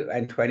 2012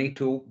 and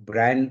 22,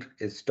 brand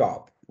is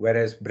top,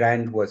 whereas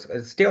brand was,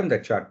 stay on the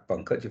chart,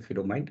 Pankaj, if you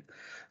don't mind.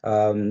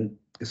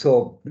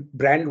 So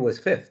brand was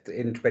fifth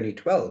in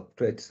 2012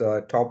 to its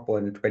top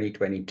one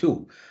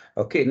 2022.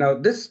 Okay, now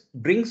this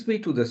brings me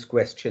to this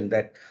question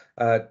that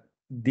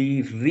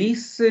the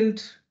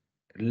recent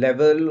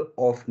level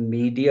of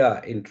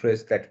media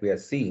interest that we are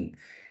seeing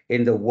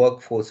in the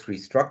workforce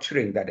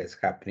restructuring that is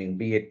happening,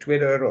 be it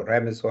Twitter or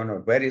Amazon or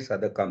various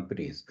other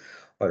companies,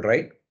 all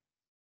right,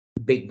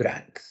 big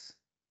brands,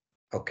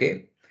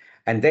 okay?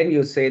 And then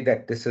you say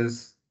that this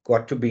has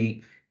got to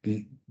be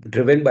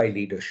driven by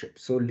leadership.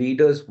 So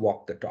leaders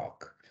walk the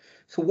talk.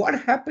 So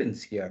what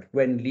happens here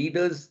when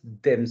leaders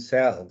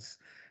themselves,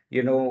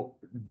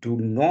 do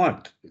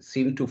not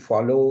seem to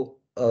follow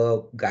a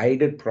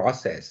guided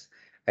process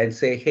and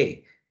say,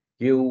 hey,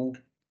 you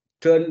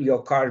turn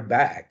your car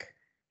back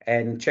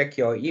and check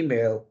your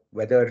email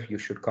whether you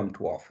should come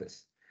to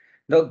office.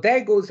 Now,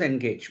 there goes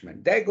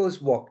engagement, there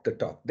goes walk the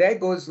talk, there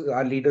goes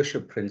our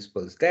leadership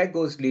principles, there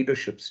goes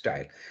leadership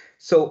style.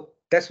 So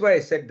that's why I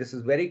said this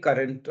is very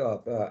current.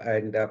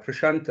 And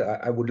Prashant,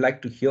 I would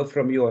like to hear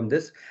from you on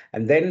this.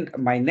 And then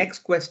my next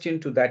question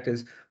to that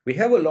is, we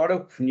have a lot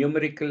of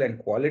numerical and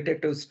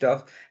qualitative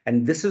stuff,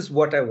 and this is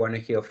what I want to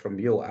hear from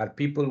you. Our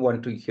people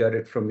want to hear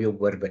it from you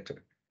verbatim.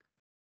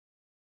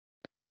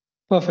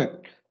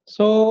 Perfect.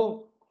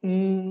 So,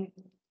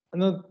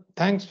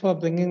 thanks for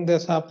bringing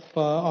this up,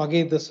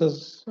 Augie. This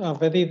is a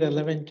very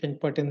relevant and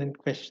pertinent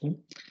question.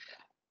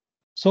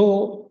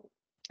 So,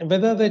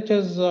 whether it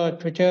is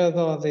Twitter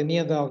or any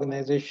other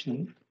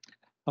organization,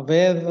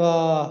 where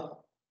the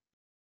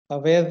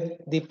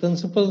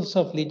principles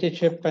of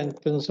leadership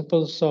and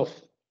principles of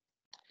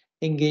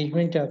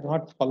engagement are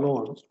not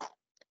followed,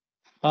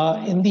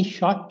 in the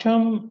short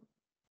term,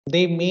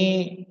 they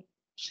may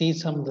see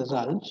some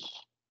results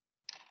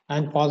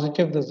and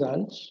positive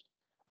results,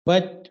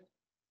 but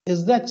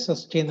is that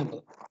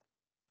sustainable?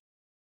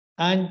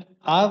 And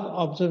our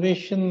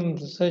observation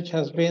and research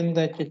has been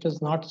that it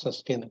is not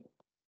sustainable.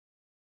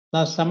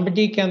 Now,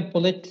 somebody can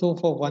pull it through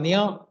for 1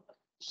 year,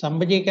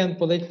 somebody can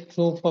pull it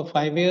through for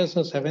 5 years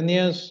or 7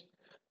 years,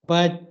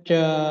 but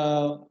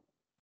beyond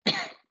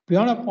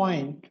a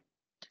point,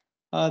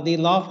 the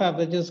law of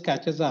averages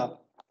catches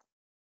up,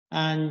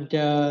 and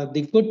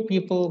the good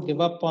people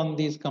give up on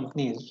these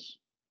companies,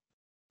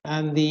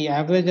 and the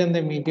average and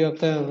the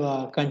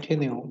mediocre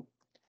continue.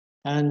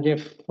 And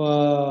if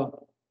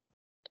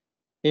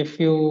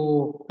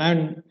you,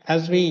 and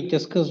as we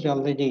discussed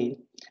already,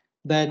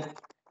 that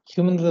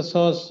human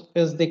resource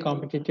is the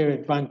competitive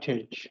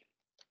advantage.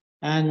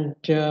 And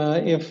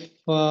if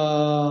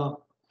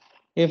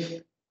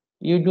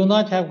you do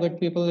not have good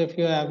people, if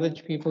you're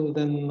average people,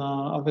 then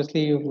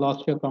obviously you've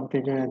lost your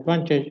competitive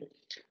advantage.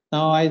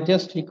 Now, I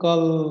just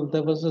recall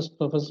there was this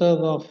professor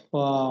of,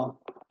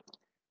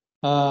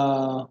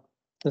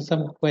 there's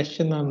some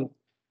question on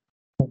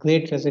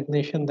great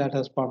resignation that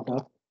has popped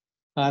up.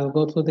 I'll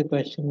go through the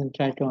question and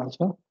try to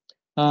answer.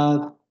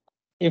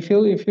 If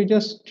you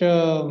just,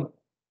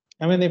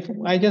 if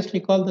I just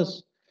recall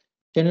this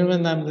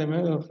gentleman,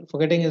 I'm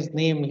forgetting his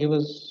name. He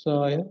was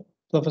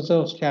professor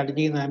of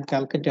strategy in IIM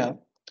Calcutta,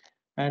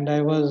 and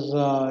I was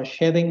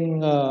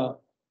sharing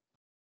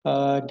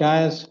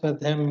dais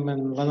with him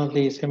in one of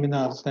the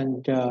seminars,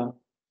 and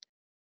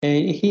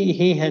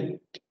he had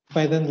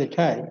by then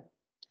retired.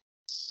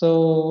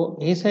 So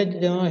he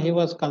said, he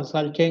was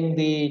consulting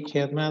the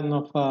chairman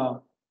of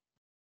a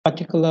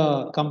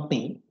particular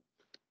company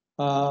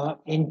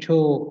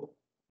into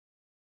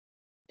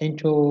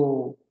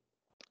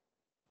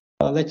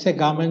let's say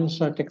garments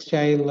or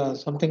textile or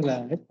something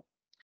like that.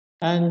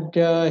 And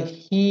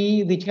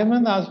the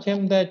chairman asked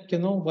him that,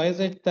 why is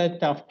it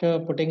that after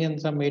putting in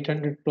some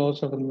 800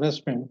 crores of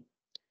investment,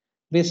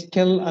 we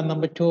still are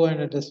number two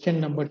and a distant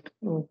number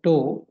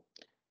two,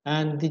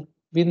 and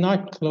we're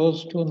not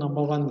close to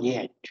number one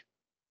yet.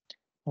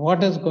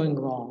 What is going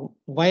wrong?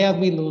 Why are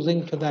we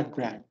losing to that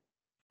brand?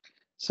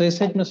 So he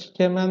said, Mr.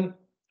 Chairman,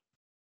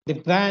 the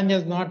brand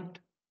is not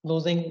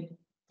losing,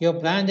 your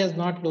brand is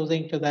not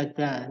losing to that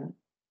brand.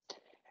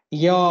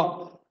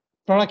 Your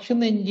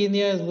production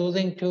engineer is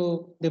losing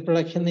to the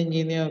production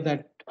engineer of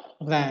that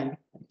brand.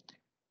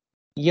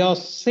 Your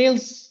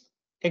sales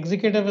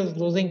executive is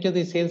losing to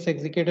the sales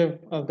executive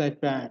of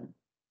that brand.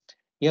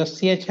 Your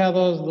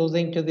CHRO is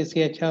losing to the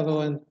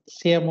CHRO, and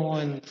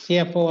CMO and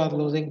CFO are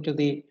losing to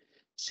the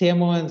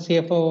CMO and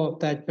CFO of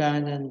that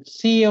brand, and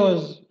CEO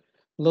is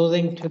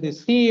losing to the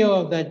CEO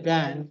of that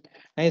brand.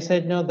 I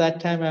said, no,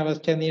 that time I was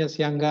 10 years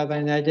younger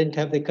and I didn't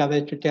have the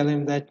courage to tell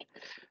him that,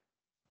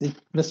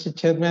 Mr.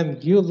 Chairman,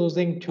 you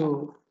losing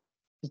to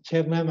the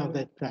chairman of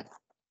that brand.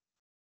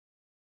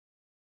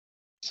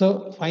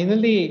 So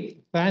finally,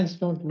 brands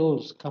don't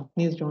lose,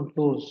 companies don't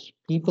lose,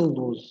 people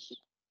lose,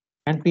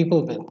 and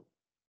people win.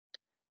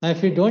 Now,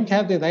 if you don't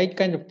have the right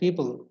kind of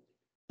people,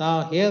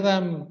 now here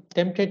I'm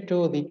tempted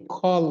to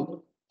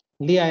recall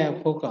Lee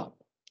Iacocca,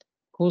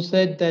 who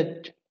said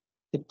that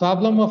the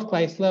problem of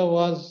Chrysler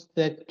was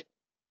that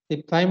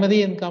the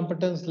primary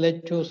incompetence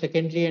led to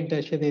secondary and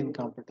tertiary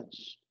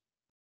incompetence.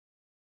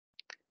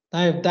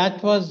 Now, if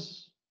that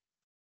was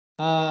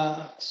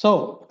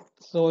so,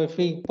 So if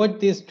we put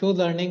these two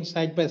learnings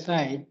side by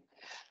side,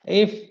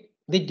 if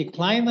the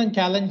decline and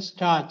challenge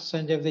starts,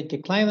 and if the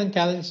decline and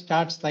challenge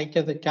starts like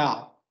at the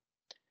top,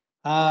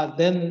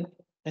 then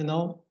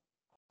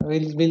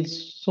we'll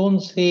soon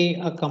see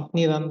a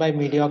company run by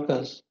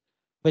mediocres,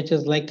 which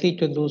is likely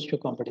to lose to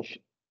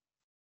competition.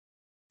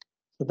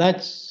 So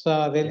that's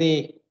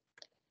really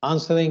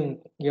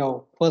answering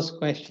your first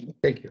question.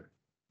 Thank you.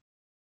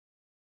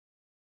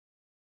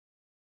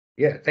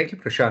 Yeah, thank you,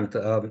 Prashant.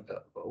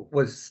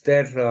 Was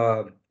there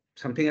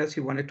something else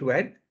you wanted to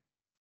add?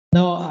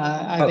 No,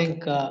 I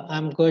think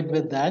I'm good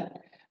with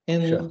that.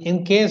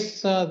 In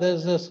case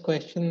there's this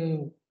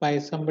question by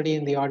somebody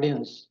in the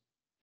audience,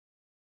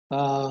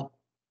 there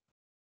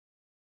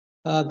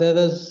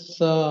is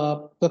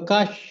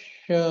Prakash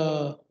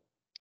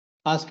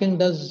asking,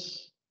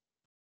 does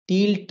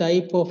teal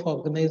type of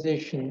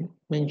organization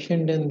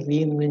mentioned in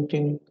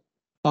Reinventing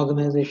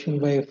Organization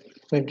by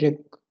Frederick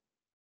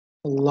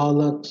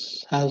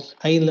Lawlux has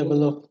high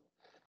level of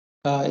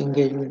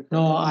engagement?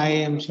 No, I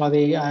am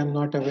sorry, I am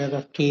not aware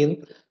of teal.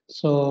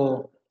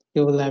 So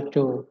you will have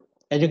to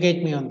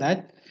educate me on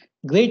that.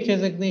 Great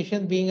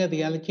resignation being a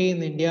reality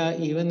in India,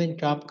 even in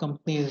top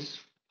companies,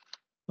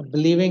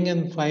 believing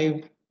in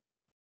 5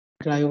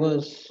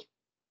 drivers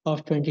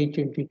of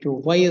 2022.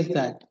 Why is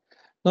that?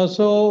 Now,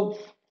 so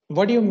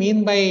what do you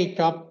mean by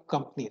top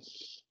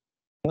companies?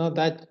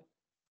 That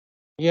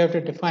you have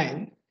to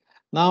define.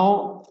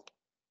 Now,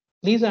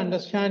 please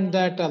understand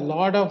that a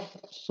lot of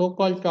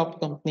so-called top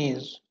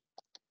companies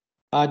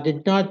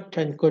did not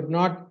and could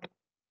not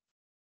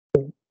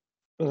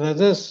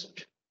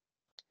resist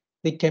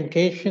the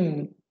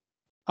temptation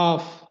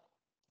of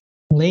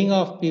laying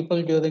off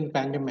people during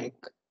pandemic,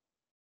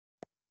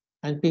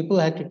 and people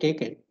had to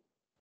take it,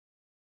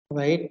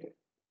 right?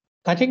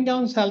 Cutting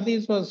down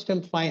salaries was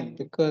still fine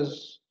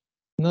because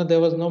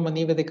there was no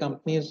money with the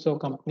companies, so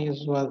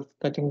companies were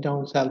cutting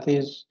down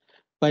salaries.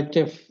 But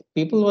if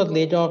people were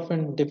laid off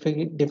in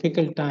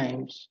difficult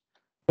times,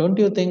 don't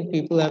you think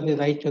people have the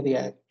right to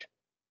react?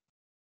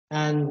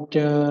 And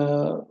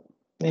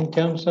in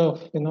terms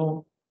of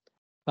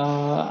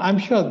I'm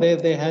sure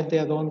they had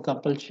their own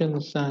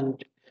compulsions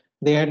and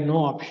they had no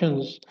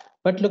options.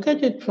 But look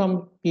at it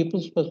from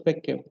people's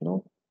perspective.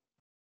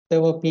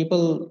 There were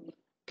people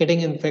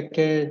getting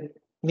infected,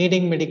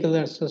 needing medical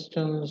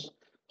assistance,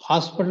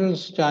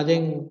 hospitals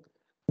charging.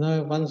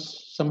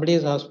 Once somebody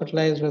is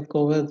hospitalized with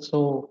COVID,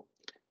 so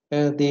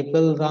the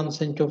bill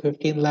runs into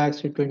 15 lakhs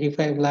to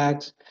 25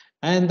 lakhs.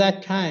 And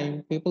that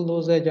time, people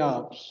lose their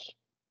jobs.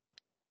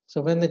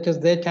 So when it is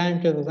their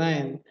time to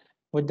resign,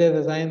 would they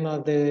resign or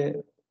they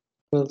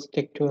will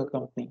stick to a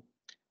company?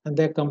 And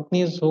there are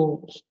companies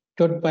who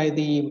stood by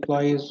the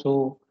employees,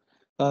 who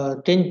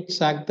didn't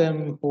sack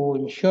them, who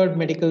insured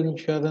medical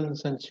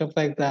insurance and stuff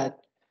like that.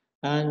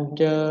 And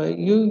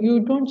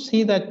you don't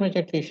see that much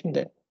attrition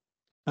there.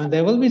 And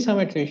there will be some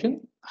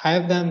attrition,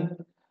 higher than,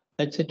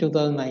 let's say,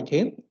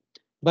 2019.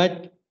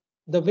 But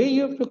the way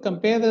you have to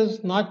compare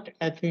is not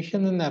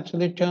attrition in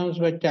absolute terms,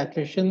 but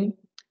attrition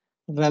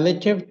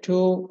relative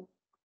to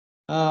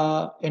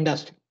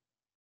industry.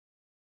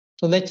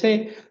 So let's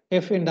say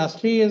if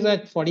industry is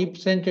at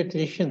 40%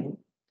 attrition,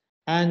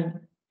 and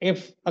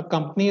if a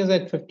company is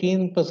at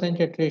 15%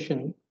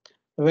 attrition,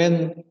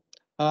 when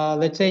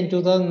let's say in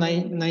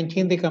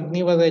 2019 the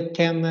company was at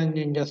 10 and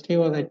industry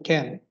was at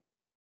 10,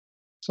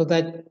 so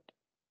that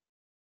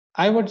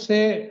I would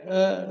say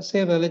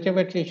relative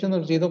attrition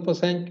of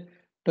 0%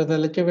 to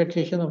relative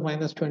attrition of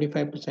minus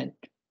 25%.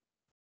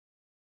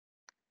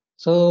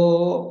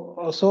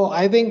 So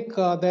I think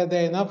there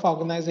are enough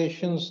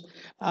organizations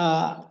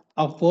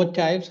of both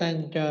types,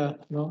 and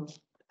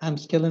I'm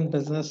still in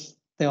business.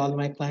 They're all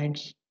my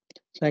clients,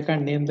 so I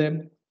can't name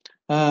them.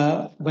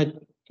 But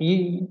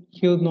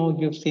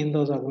you've seen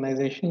those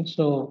organizations.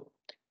 So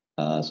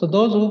those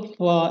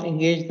who've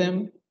engaged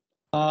them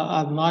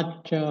are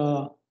not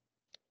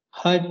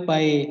hurt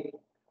by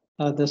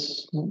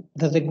this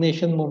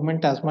designation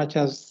movement as much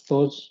as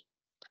those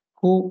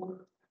who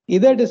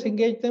either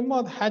disengaged them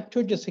or had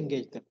to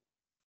disengage them.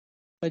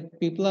 But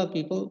people are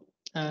people,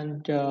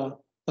 and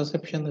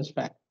perception is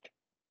fact.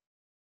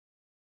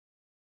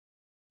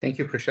 Thank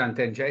you, Prashant.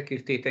 And Jai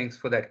Kirti, thanks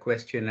for that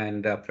question,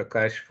 and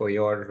Prakash for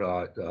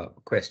your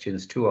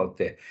questions too out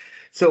there.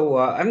 So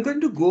I'm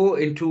going to go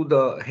into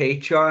the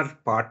HR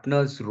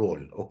partner's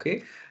role,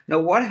 okay? Now,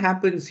 what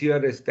happens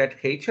here is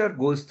that HR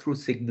goes through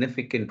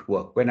significant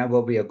work whenever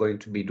we are going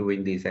to be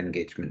doing these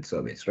engagement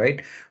surveys,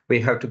 right?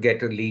 We have to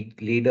get a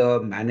leader,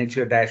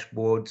 manager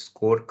dashboard,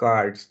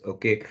 scorecards,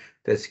 okay?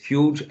 There's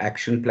huge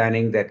action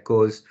planning that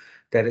goes.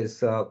 There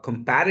is a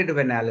comparative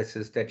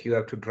analysis that you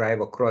have to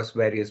drive across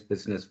various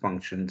business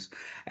functions.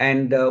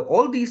 And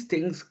all these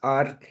things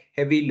are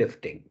heavy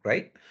lifting,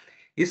 right?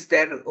 Is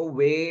there a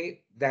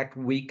way that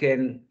we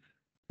can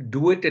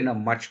do it in a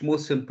much more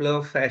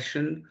simpler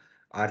fashion?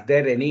 Are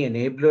there any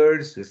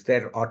enablers? Is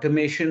there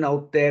automation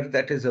out there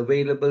that is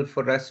available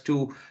for us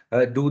to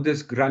do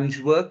this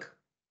grunge work?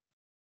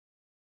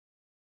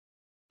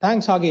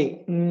 Thanks,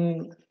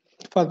 Augie,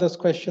 for this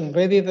question.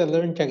 Very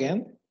relevant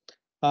again.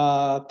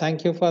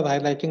 Thank you for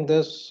highlighting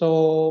this.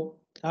 So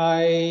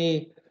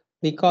I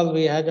recall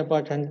we had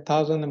about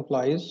 100,000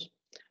 employees,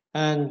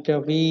 and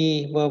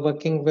we were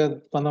working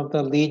with one of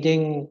the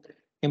leading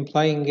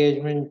employee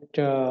engagement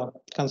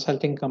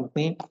consulting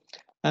company,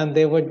 and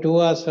they would do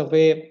a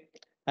survey,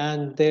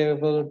 and they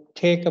will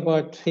take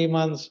about 3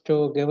 months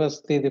to give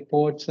us the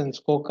reports and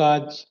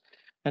scorecards,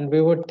 and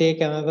we would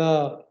take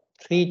another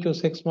 3 to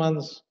 6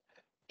 months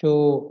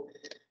to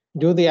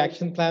do the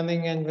action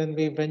planning. And when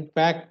we went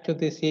back to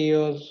the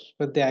CEOs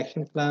with the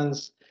action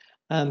plans,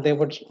 and they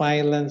would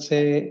smile and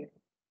say,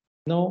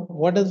 no,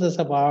 what is this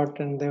about?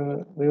 And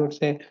we would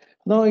say,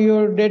 no,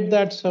 you did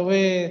that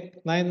survey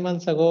 9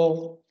 months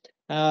ago,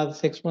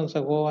 6 months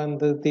ago,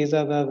 and these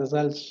are the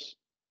results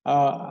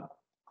or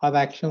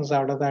actions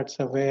out of that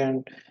survey.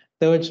 And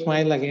they would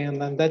smile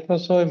again. And that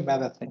was so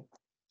embarrassing.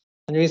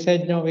 And we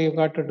said, no, we've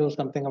got to do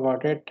something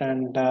about it.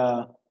 And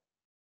uh,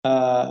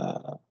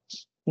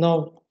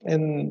 no,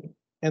 in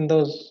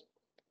those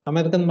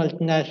American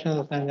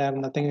multinationals, and I have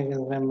nothing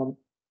against them.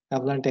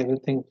 I've learned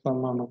everything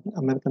from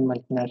American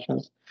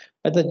multinationals,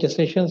 but the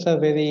decisions are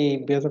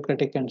very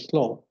bureaucratic and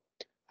slow.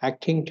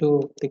 Acting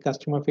to the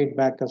customer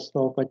feedback is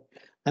slow,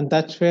 and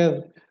that's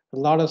where a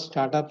lot of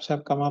startups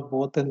have come up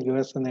both in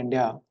US and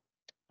India,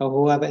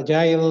 who are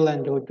agile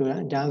and who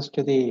dance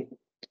to the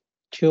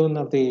tune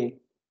of the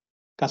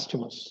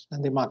customers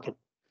and the market.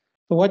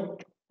 So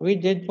what we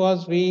did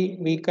was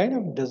we kind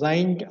of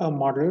designed a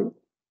model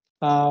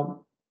uh,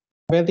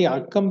 where the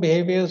outcome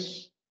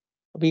behaviors,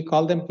 we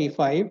call them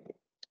P5.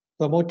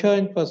 Promoter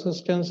and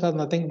persistence are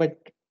nothing but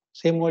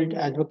same old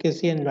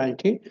advocacy and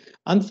loyalty.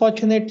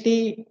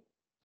 Unfortunately,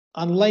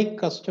 unlike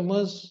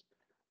customers,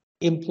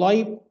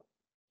 employee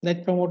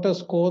net promoter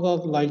score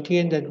of loyalty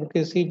and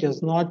advocacy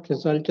does not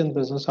result in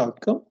business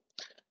outcome,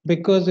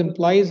 because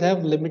employees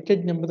have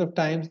limited number of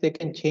times they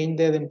can change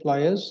their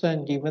employers,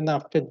 and even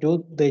after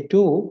they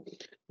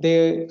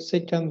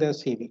sit on their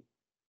CV.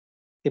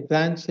 The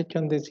brand sit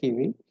on the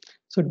CV.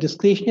 So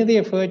discretionary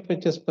effort,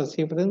 which is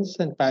perseverance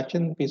and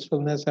passion,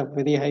 peacefulness, have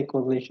very high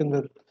correlation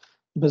with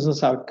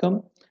business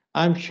outcome.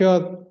 I'm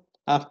sure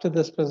after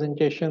this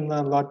presentation,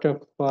 a lot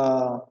of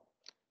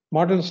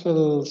models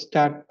will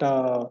start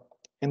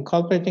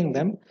incorporating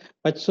them.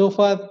 But so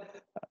far,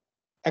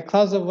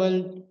 across the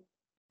world,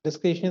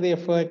 discretionary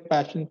effort,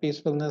 passion,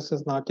 peacefulness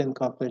is not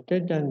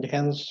incorporated, and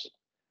hence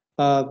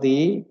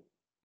we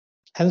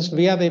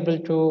are able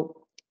to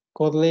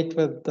correlate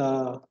with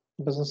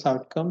business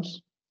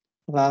outcomes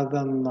rather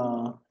than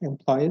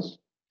employees,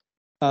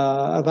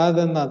 rather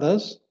than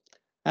others.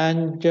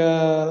 And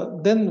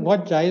then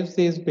what drives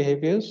these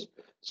behaviors?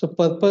 So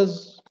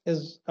purpose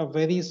is a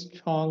very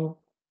strong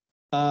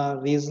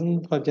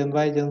reason for Gen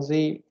Y, Gen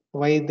Z,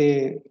 why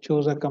they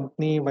choose a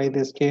company, why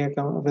they stay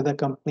with a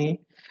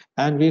company.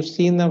 And we've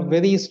seen a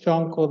very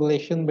strong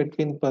correlation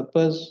between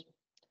purpose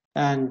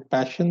and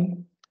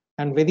passion,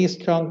 and very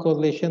strong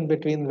correlation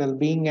between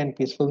well-being and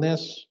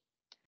peacefulness.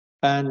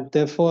 And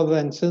therefore,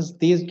 and since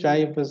these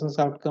drive business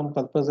outcome,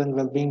 purpose and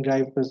well-being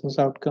drive business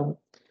outcome,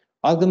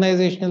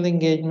 organizational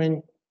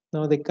engagement,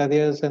 the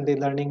careers and the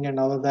learning and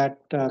all of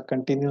that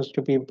continues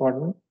to be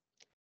important.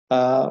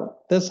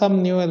 There's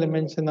some new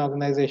elements in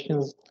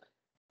organizational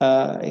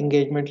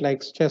engagement,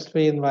 like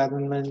stress-free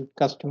environment,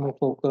 customer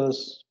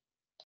focus,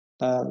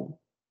 uh,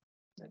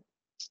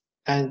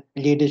 and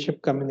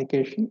leadership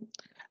communication.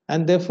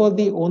 And therefore,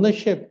 the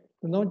ownership,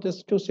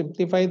 just to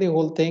simplify the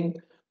whole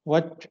thing,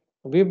 what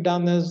we've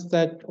done is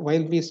that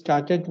while we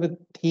started with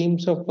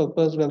themes of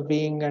purpose,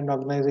 well-being, and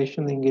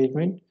organizational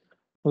engagement,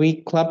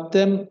 we clubbed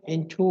them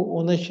into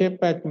ownership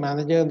at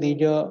manager,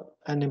 leader,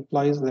 and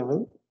employees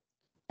level,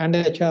 and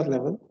HR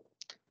level,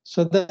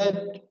 so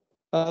that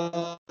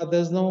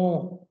there's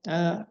no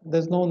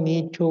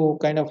need to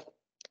kind of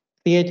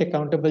create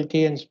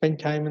accountability and spend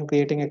time in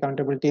creating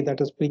accountability that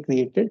is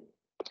pre-created.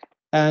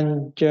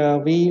 And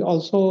we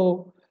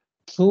also,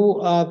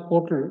 through our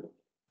portal,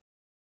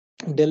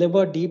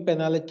 deliver deep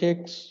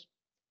analytics.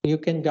 You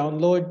can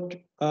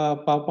download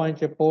PowerPoint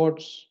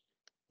reports.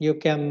 You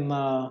can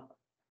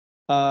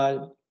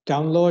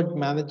download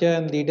manager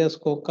and leader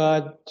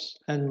scorecards,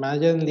 and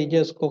manager and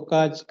leader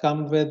scorecards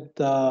come with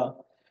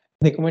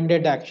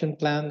recommended action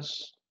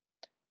plans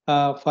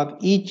for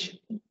each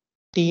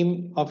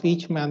team of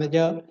each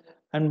manager.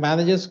 And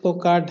manager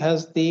scorecard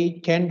has the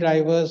 10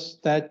 drivers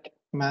that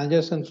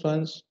managers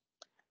influence,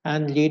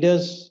 and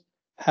leaders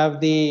have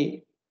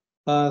the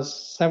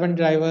 7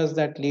 drivers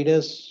that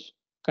leaders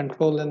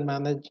control and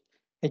manage.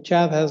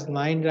 HR has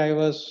 9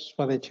 drivers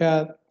for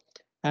HR,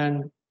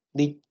 and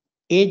the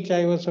 8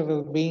 drivers of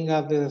well-being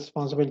are the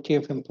responsibility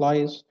of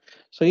employees.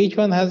 So each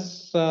one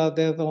has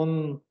their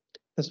own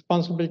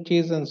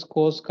responsibilities and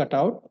scores cut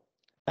out,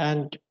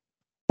 and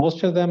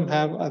most of them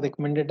have a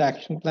recommended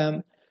action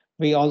plan.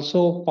 We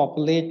also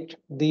populate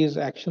these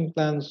action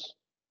plans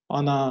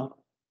on a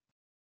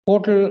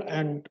portal,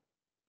 and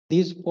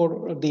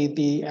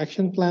the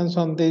action plans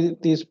on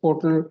these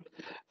portal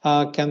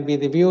can be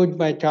reviewed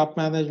by top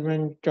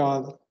management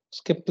or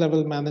skip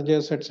level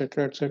managers,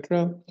 etc.,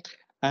 etc.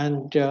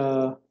 And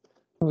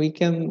we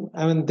can,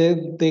 I mean,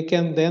 they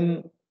can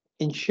then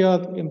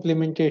ensure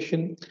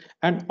implementation.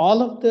 And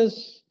all of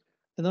this,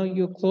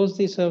 you close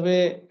the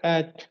survey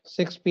at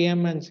 6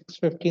 p.m. and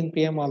 6:15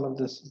 p.m., all of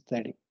this is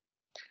ready.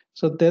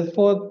 So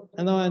therefore,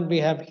 and we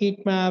have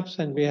heat maps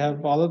and we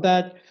have all of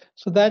that.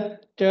 So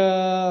that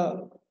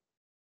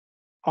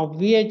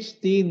obviates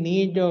the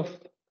need of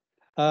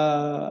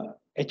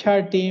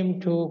HR team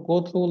to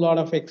go through a lot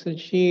of Excel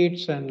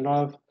sheets and a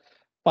lot of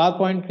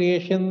PowerPoint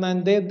creation,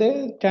 and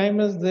their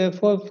time is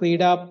therefore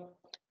freed up,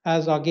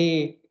 as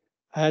Augie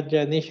had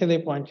initially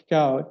pointed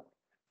out,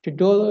 to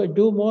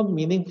do more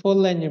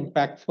meaningful and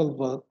impactful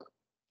work,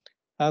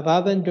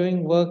 rather than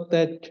doing work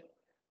that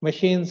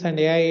machines and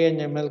AI and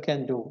ML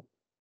can do.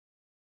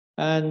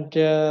 And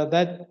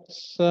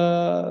that's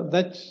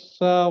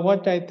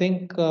what I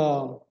think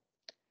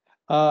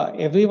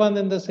everyone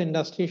in this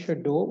industry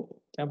should do,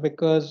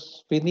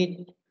 because we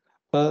need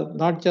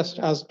not just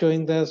us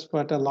doing this,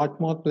 but a lot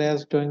more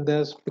players doing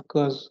this,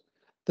 because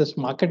this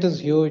market is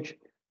huge,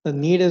 the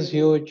need is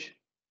huge,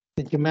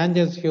 the demand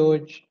is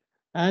huge,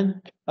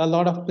 and a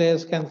lot of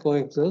players can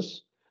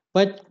coexist.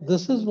 But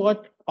this is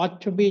what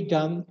ought to be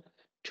done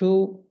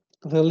to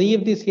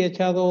relieve the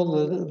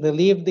CHRO,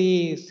 relieve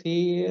the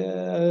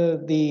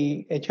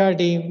HR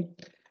team,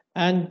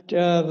 and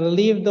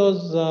relieve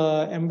those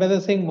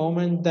embarrassing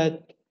moments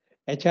that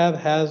HR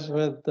has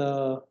with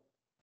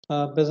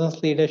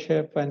business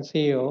leadership and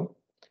CEO,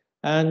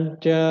 and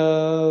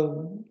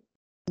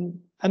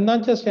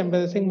not just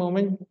embarrassing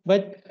moment,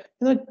 but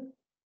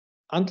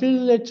until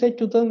let's say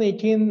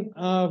 2018,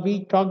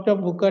 we talked of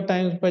VUCA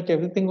times, but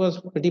everything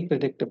was pretty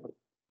predictable.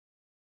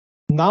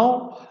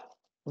 Now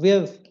we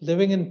are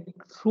living in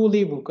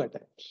truly VUCA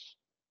times.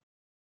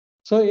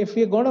 So if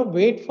you're going to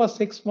wait for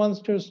 6 months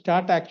to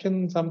start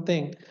action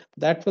something,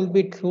 that will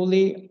be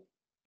truly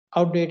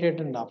outdated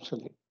and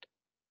obsolete.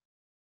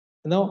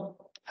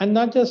 And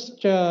not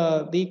just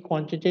the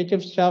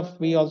quantitative stuff,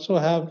 we also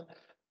have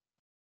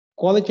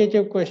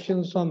qualitative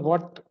questions on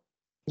what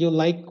you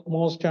like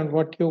most and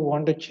what you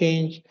want to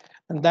change.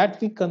 And that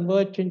we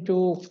convert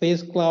into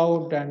Face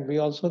Cloud, and we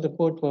also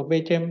report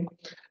verbatim,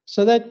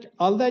 so that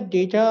all that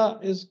data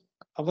is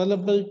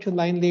available to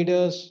line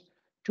leaders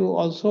to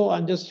also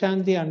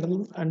understand the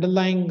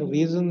underlying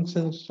reasons.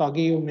 Since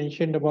Sagi, you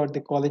mentioned about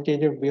the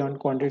qualitative beyond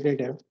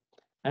quantitative.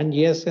 And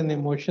yes, in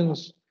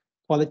emotions,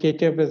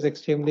 qualitative is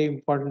extremely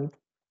important,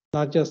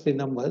 not just the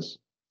numbers.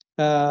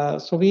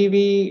 So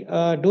we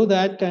do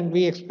that, and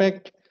we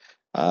expect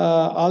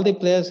all the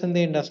players in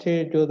the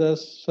industry to do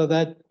this, so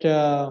that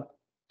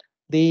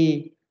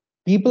the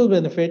people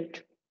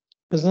benefit,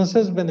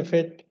 businesses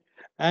benefit.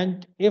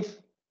 And if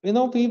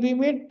we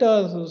made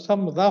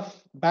some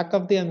rough back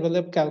of the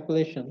envelope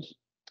calculations,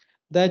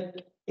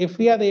 that if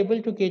we are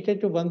able to cater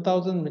to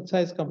 1,000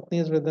 mid-sized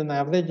companies with an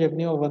average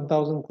revenue of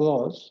 1,000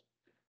 crores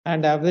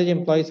and average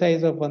employee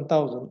size of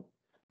 1,000,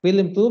 we'll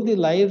improve the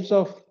lives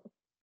of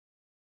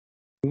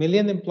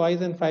million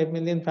employees and 5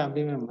 million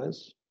family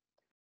members.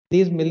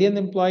 These million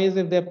employees,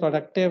 if they're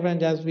productive,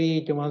 and as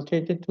we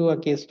demonstrated through a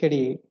case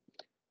study,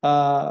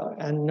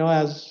 and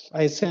as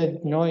I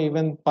said,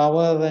 even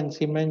power and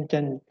cement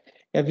and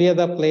every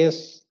other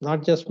place,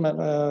 not just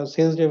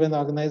sales-driven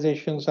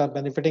organizations, are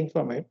benefiting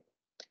from it.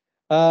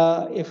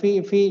 If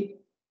we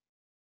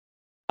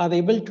are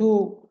able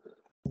to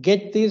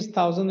get these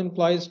 1,000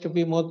 employees to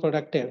be more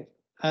productive,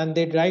 and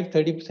they drive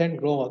 30%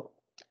 growth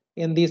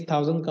in these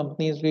 1,000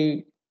 companies,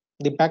 the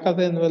back of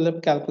the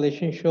envelope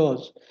calculation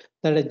shows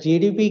that a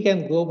GDP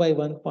can grow by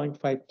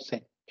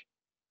 1.5%.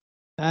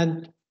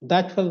 And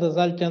that will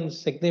result in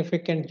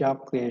significant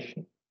job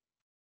creation.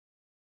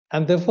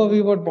 And therefore,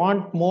 we would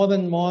want more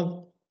and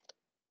more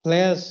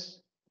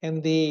players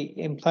in the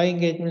employee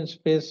engagement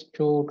space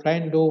to try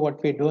and do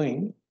what we're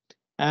doing.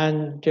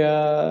 And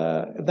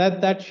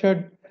that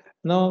should,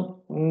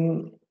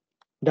 Dr.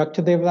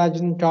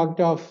 Devarajan talked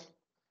of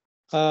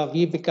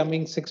we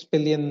becoming 6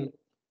 billion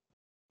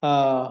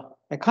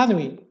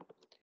economy.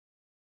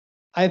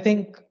 I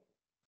think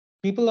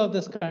people of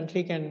this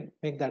country can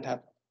make that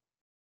happen.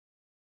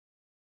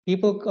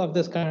 People of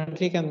this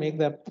country can make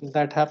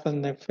that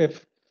happen.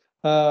 If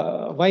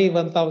why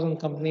 1,000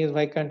 companies?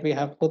 Why can't we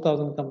have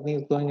 4,000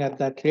 companies going at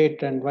that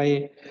rate? And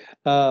why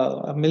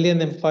 1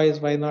 million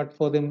employees? Why not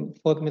 4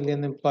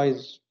 million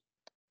employees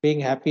being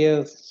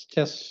happier,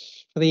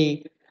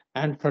 stress-free,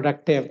 and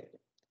productive,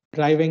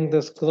 driving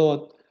this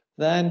growth?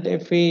 Then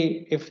if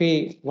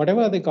we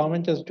whatever the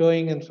government is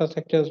doing,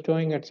 infrastructure is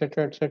doing,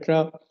 etc.,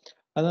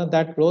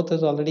 that growth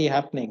is already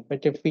happening.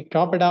 But if we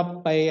top it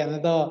up by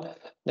another,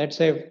 let's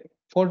say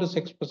 4 to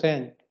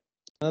 6%,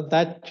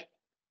 that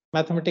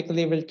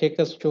mathematically will take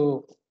us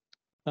to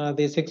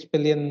the 6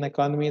 billion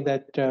economy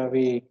that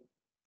we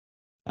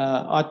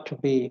ought to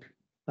be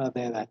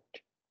there at.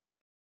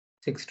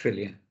 6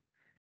 trillion.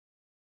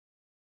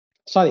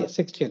 Sorry,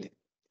 6 trillion.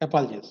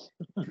 Apologies.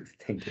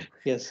 Thank you.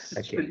 Yes.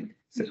 Okay.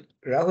 So,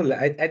 Rahul,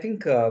 I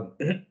think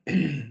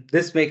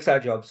this makes our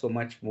job so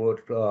much more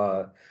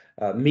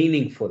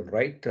meaningful,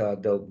 right?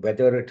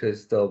 Whether it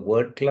is the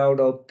word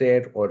cloud out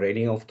there or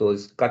any of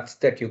those cuts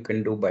that you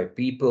can do by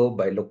people,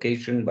 by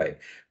location, by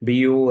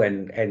BU,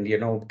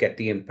 and get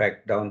the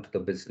impact down to the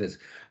business.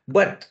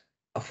 But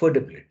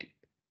affordability,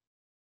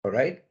 all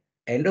right?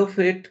 End of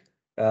it,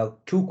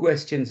 two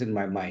questions in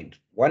my mind.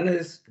 One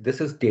is,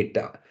 this is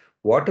data.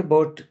 What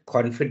about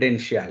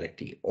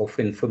confidentiality of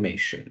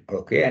information,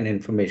 okay, and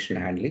information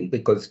handling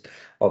because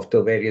of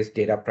the various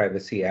data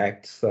privacy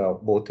acts,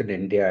 both in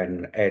India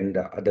and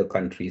other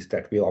countries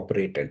that we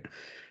operate in?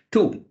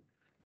 Two,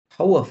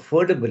 how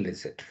affordable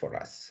is it for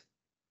us?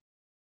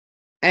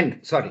 And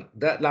sorry,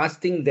 the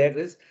last thing there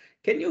is,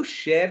 can you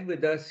share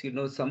with us,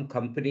 some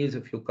companies,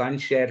 if you can't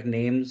share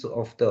names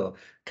of the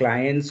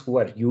clients who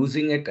are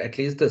using it, at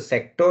least the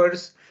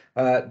sectors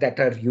that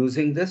are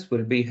using this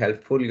will be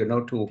helpful,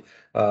 to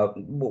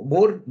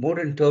more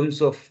in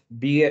terms of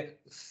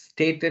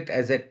state it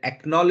as an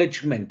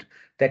acknowledgement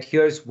that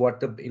here's what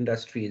the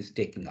industry is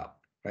taking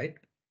up, right?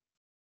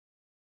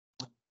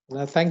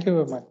 Thank you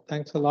very much.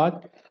 Thanks a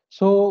lot.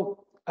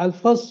 So I'll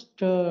first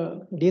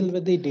deal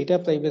with the data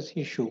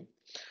privacy issue.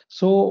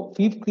 So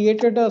we've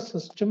created a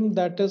system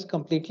that is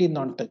completely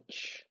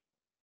non-touch.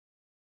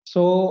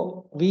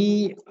 So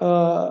we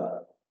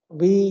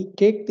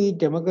take the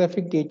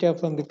demographic data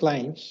from the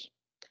clients,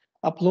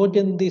 upload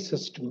in the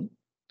system,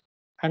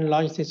 and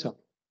launch the service.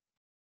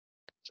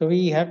 So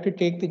we have to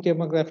take the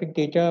demographic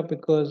data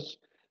because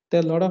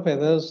there are a lot of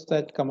errors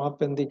that come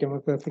up in the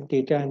demographic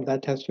data, and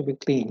that has to be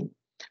cleaned.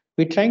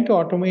 We're trying to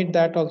automate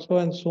that also,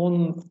 and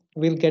soon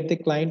we'll get the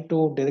client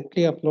to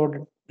directly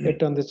upload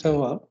it on the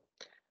server,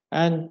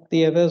 and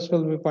the errors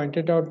will be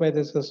pointed out by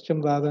the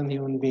system rather than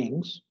human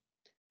beings.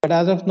 But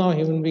as of now,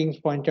 human beings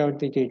point out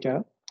the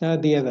data,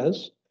 the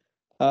errors,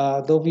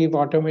 though we've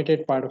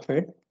automated part of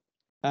it.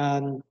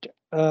 And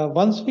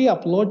once we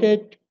upload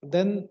it,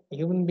 then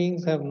human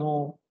beings have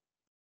no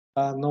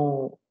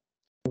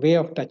way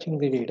of touching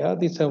the data.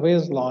 The survey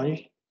is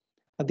launched,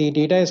 the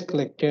data is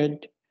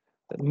collected,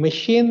 the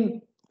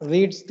machine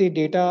reads the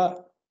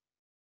data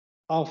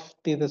of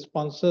the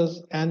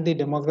responses and the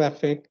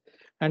demographic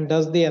and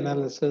does the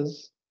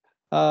analysis.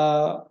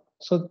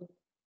 So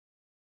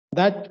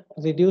that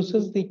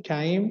reduces the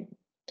time,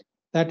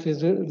 that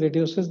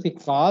reduces the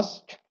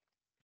cost,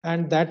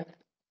 and that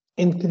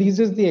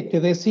increases the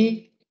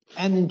accuracy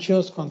and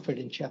ensures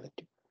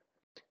confidentiality.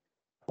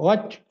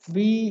 What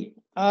we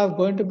are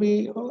going to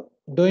be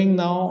doing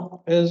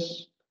now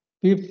is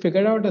we've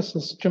figured out a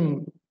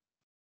system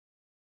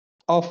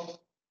of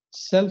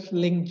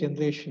self-link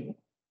generation.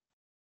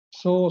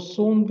 So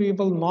soon we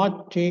will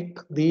not take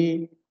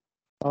the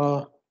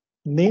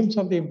names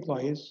of the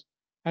employees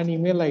and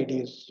email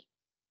IDs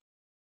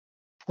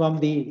from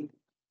the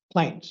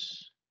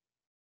clients.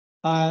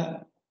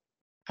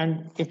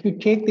 And if you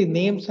take the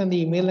names and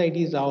the email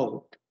IDs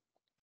out,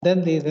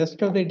 then the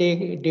rest of the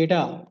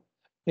data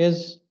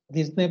is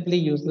reasonably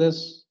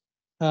useless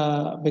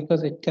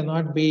because it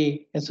cannot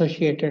be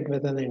associated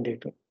with an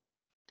individual.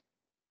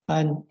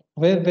 And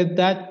with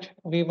that,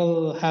 we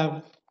will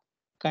have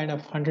kind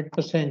of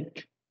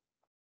 100%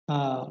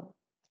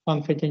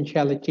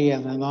 confidentiality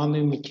and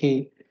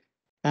anonymity.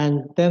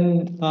 And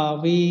then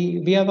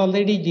we are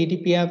already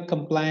GDPR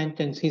compliant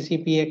and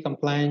CCPA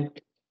compliant,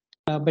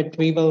 but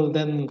we will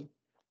then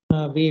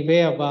be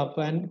way above,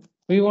 and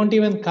we won't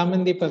even come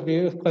in the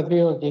purview of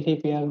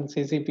GDPR and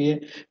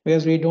CCPA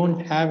because we don't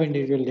have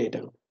individual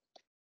data.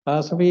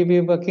 So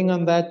we're working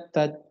on that.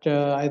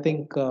 I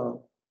think in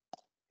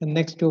the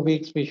next 2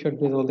 weeks we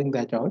should be rolling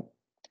that out.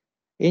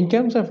 In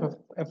terms of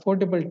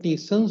affordability,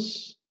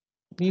 since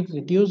we've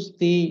reduced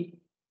the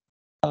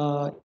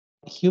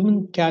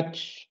human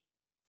touch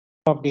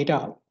of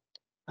data,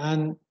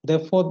 and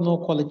therefore no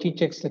quality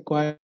checks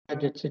required,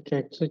 etc.,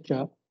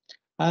 etc.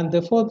 And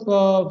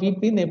therefore, we've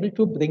been able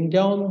to bring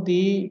down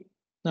the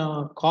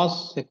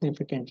cost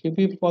significantly.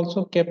 We've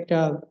also kept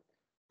our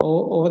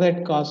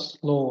overhead costs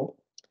low.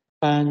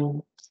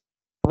 And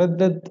with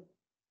the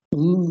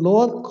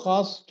lower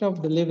cost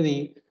of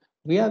delivery,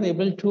 we are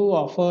able to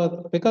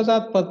offer, because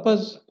our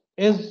purpose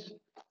is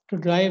to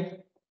drive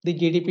the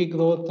GDP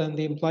growth and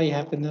the employee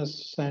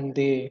happiness and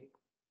the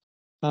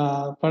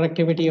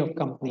productivity of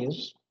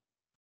companies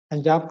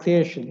and job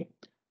creation.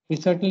 We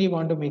certainly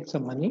want to make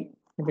some money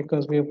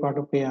because we have got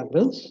to pay our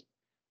bills.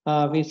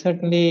 We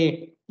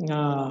certainly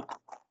want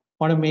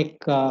to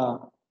make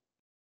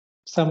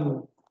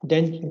some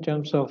dent in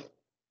terms of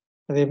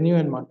revenue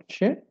and market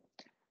share,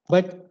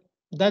 but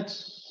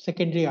that's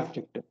secondary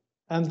objective.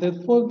 And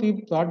therefore, we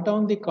brought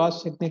down the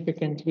cost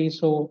significantly.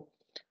 So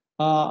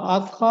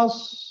our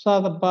costs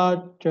are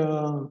about,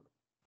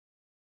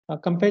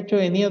 compared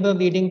to any other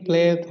leading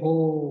player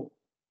who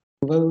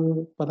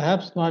will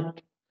perhaps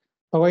not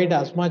provide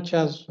as much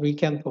as we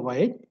can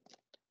provide,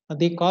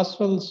 the cost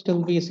will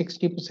still be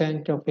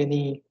 60% of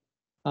any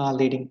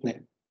leading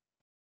player.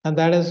 And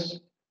that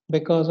is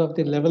because of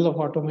the level of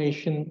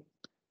automation,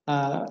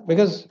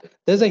 because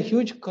there's a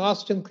huge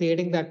cost in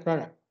creating that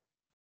product.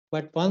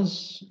 But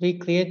once we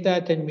create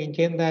that and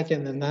maintain that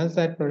and enhance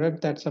that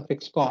product, that's a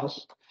fixed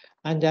cost.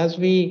 And as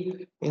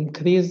we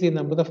increase the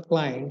number of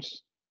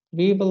clients,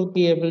 we will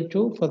be able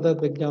to further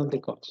bring down the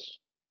costs.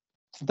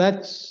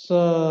 That's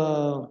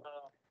on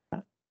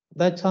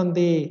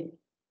the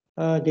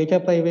data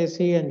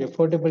privacy and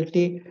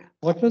affordability.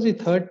 What was the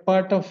third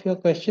part of your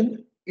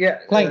question? Yeah,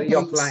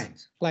 your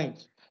clients.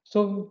 Clients.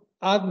 So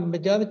our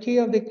majority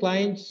of the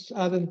clients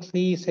are in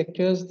three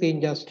sectors: the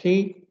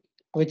industry,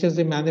 which is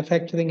the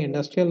manufacturing,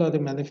 industrial, or the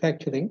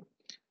manufacturing.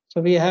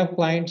 So we have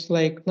clients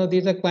like, no,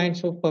 these are clients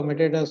who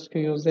permitted us to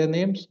use their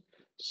names.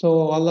 So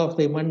all of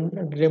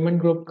Raymond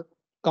Group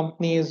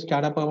companies,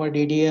 Tata Power,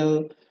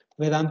 DDL,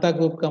 Vedanta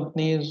Group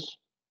companies,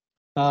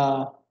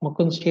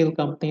 Mukund Steel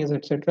companies,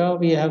 etc.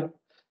 We have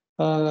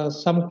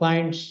some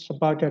clients,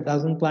 about a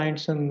dozen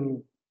clients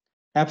in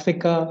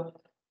Africa,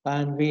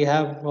 and we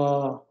have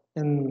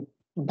in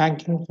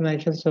banking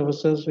financial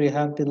services, we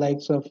have the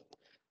likes of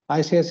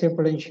ICICI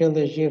Prudential,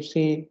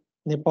 HDFC,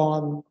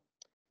 Nippon,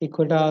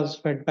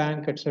 Equitas, Fed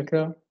Bank,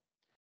 etc.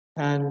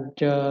 And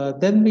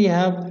then we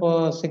have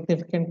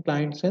significant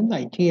clients in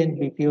IT and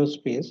BPO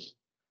space.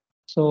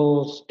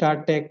 So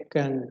StarTech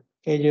and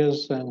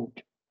Aegis and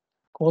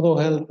Coro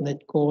Health,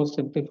 Netco,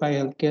 Simplify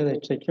Healthcare,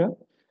 etc.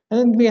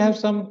 And we have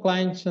some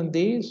clients in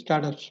the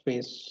startup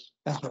space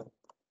as well.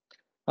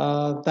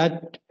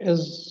 That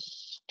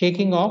is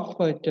taking off.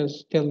 It is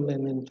still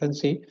in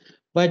infancy,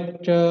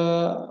 but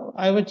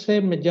I would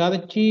say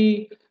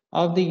majority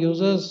of the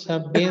users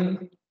have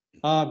been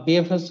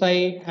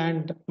BFSI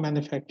and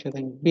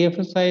manufacturing.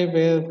 BFSI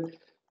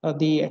where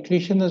the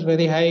attrition is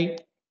very high,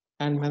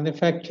 and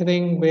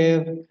manufacturing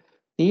where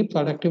the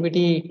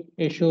productivity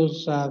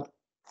issues are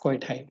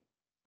quite high.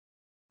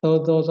 So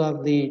those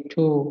are the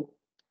two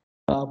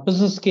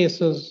business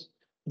cases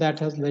that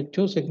has led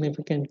to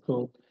significant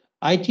growth.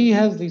 IT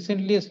has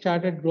recently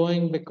started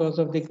growing because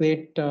of the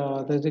great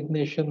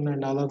resignation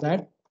and all of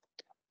that.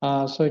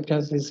 So it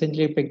has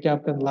recently picked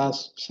up in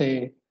last,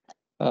 say,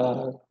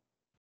 7,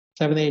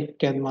 8,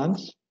 10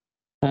 months.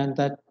 And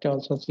that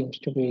also seems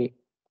to be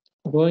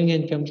growing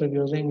in terms of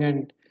using.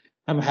 And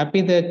I'm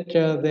happy that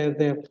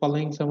they're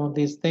following some of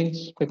these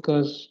things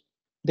because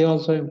they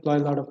also employ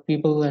a lot of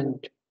people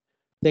and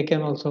they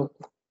can also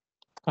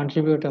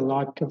contribute a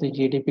lot to the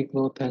GDP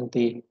growth and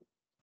the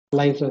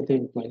lives of the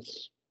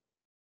employees.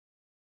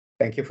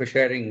 Thank you for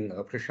sharing,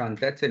 Prashant.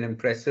 That's an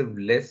impressive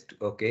list.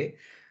 Okay.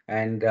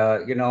 And,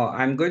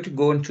 I'm going to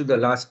go into the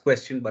last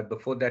question, but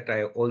before that,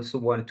 I also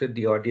wanted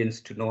the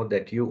audience to know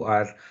that you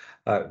are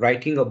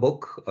writing a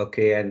book.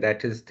 Okay. And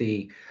that is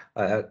the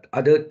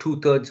other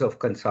 2/3 of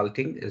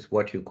consulting is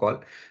what you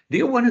call. Do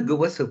you want to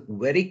give us a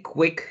very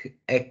quick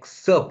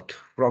excerpt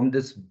from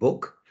this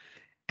book?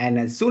 And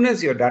as soon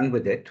as you're done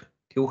with it,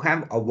 you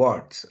have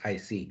awards, I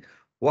see.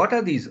 What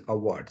are these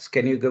awards?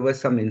 Can you give us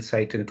some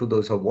insight into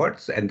those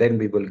awards? And then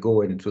we will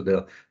go into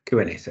the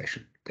Q&A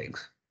session.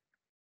 Thanks.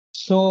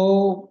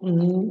 So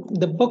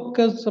the book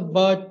is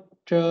about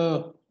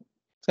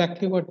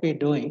exactly what we're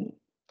doing,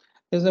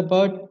 is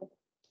about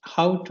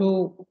how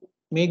to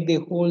make the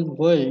whole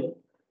world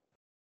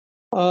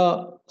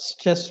a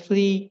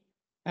stress-free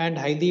and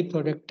highly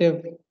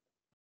productive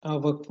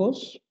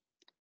workforce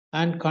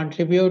and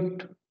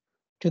contribute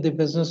to the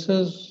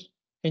businesses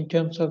in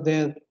terms of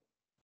their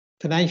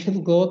financial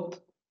growth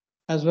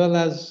as well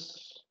as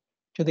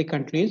to the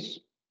countries.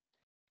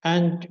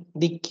 And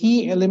the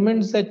key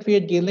elements that we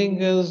are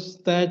dealing is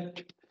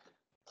that,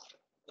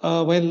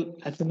 well,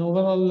 at an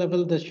overall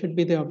level, this should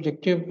be the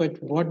objective,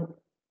 but what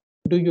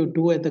do you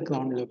do at the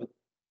ground level?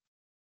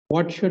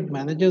 What should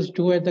managers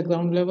do at the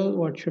ground level?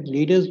 What should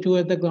leaders do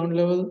at the ground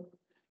level?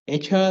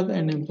 HR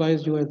and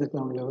employees do at the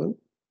ground level,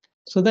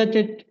 so that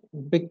it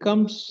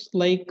becomes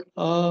like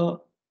a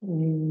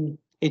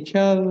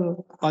HR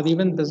or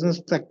even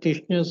business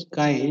practitioners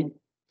guide,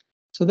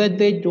 so that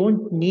they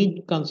don't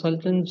need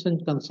consultants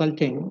and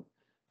consulting.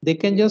 They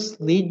can just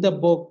read the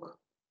book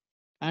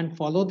and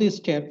follow the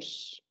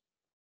steps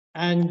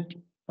and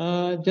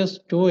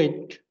just do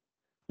it,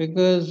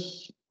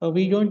 because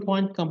we don't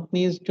want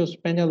companies to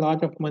spend a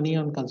lot of money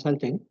on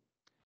consulting.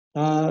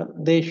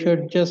 They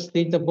should just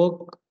read the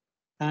book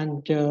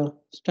and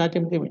start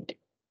implementing.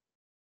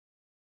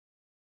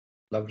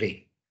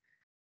 Lovely.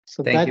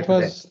 So that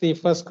was the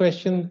first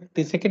question.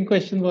 The second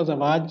question was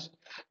awards.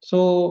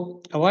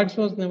 So awards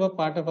was never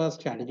part of our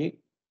strategy.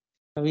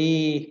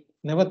 We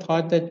never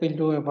thought that we'll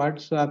do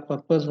awards. So our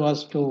purpose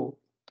was to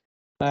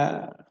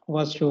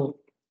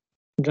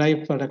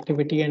drive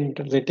productivity and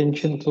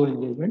retention through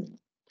engagement.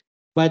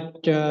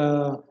 But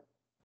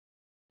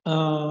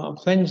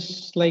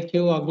friends like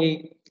you,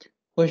 Agli,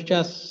 pushed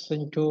us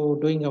into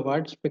doing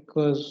awards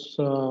because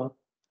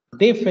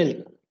they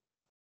felt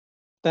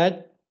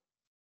that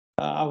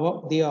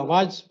the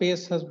award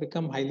space has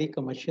become highly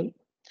commercial.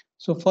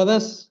 So for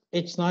us,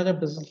 it's not a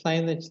business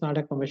line, it's not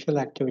a commercial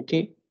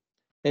activity.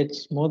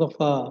 It's more of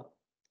a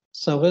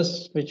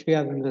service which we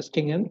are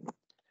investing in.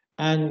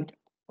 And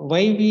how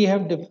we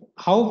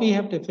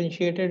have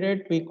differentiated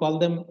it, we call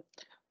them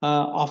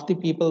of the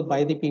people,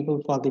 by the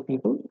people, for the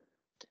people.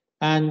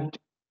 And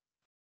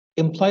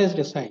employees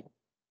decide.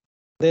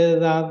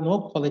 There are no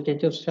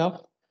qualitative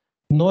stuff.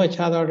 No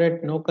HR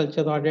audit, no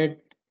culture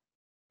audit,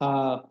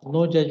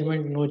 no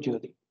judgment, no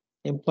jury.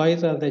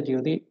 Employees are the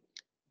jury.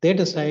 They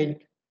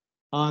decide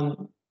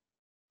on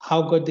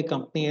how good the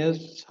company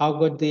is, how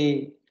good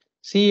the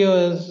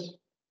CEO is,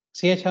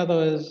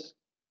 CHRO is,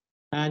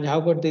 and how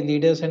good the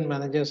leaders and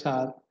managers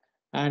are,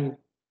 and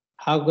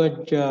how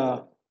good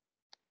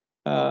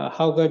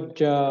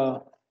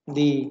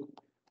the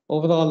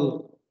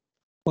overall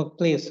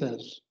workplace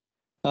is.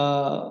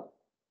 Uh,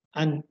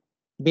 and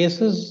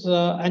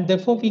and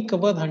therefore we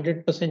cover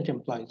 100%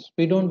 employees.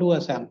 We don't do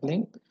a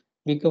sampling.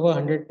 We cover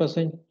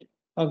 100%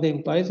 of the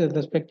employees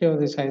irrespective of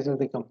the size of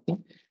the company.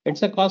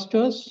 It's a cost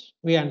to us,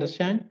 we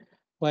understand,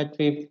 but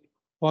we've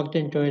walked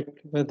into it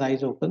with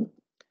eyes open.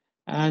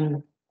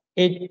 And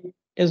it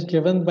is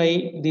driven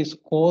by the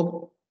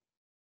score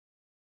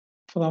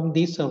from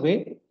the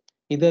survey,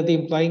 either the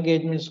employee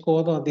engagement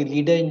score or the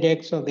leader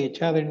index or the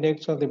HR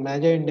index or the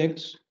manager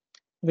index,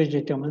 which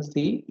determines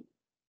the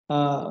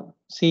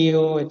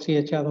CEO,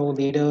 CHRO,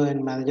 leader,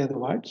 and manager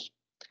awards.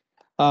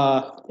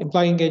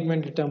 Employee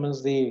engagement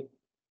determines the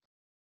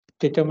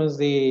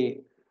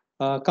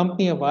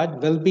company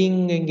award.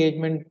 Well-being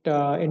engagement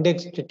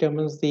index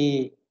determines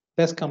the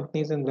best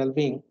companies in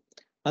well-being.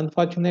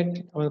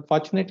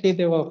 Unfortunately,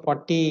 there were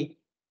 40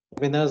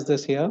 winners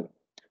this year,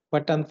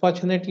 but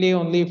unfortunately,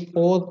 only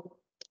 4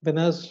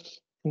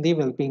 winners in the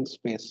well-being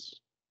space.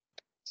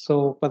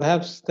 So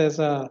perhaps there's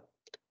a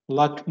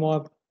lot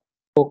more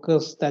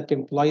focus that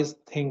employees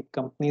think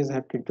companies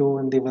have to do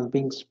in the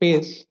well-being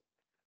space.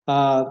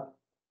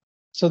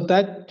 So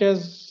that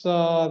is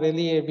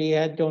really, we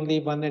had only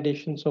one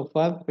edition so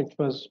far, which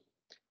was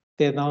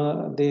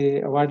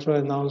the awards were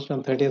announced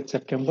on 30th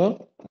September.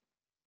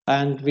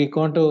 And we're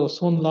going to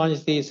soon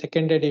launch the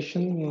second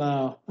edition,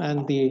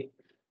 and the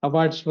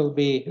awards will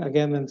be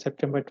again in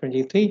September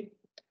 23.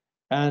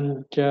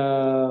 And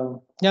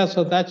yeah,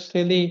 so that's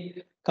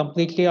really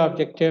completely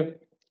objective.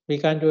 We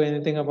can't do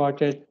anything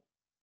about it.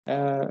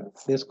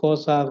 The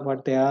scores are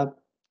what they are,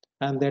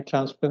 and they're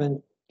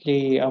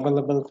transparently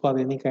available for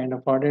any kind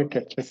of audit,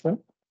 etc.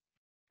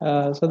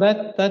 So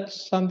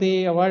that's on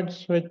the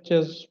awards, which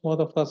is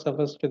more of a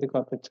service to the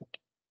corporate sector.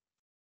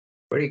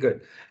 Very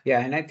good. Yeah,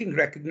 and I think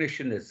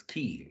recognition is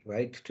key,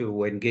 right,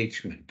 to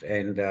engagement.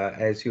 And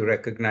as you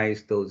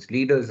recognize those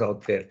leaders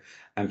out there,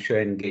 I'm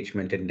sure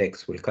engagement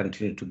index will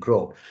continue to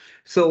grow.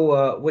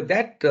 So with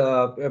that,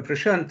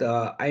 Prashant,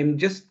 I'm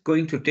just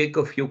going to take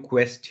a few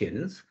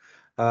questions.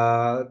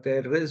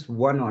 There is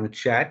one on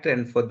chat,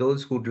 and for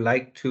those who'd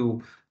like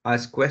to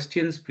ask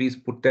questions, please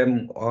put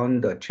them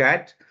on the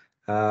chat.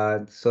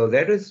 So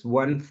there is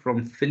one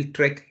from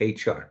Filtrek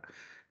HR.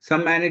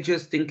 Some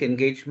managers think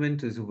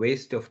engagement is a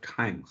waste of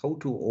time. How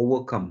to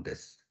overcome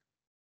this?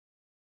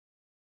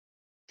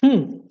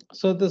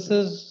 So this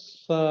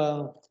is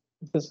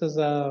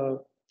a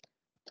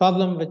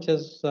problem which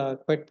is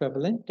quite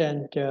prevalent,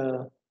 and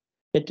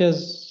it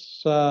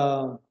is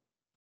the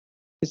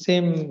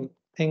same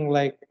thing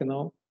like,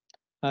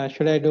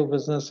 should I do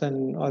business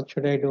or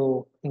should I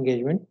do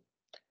engagement?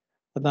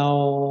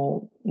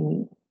 Now,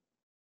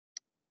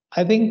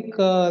 I think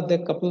there are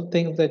a couple of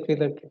things that we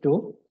have to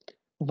do.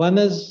 One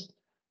is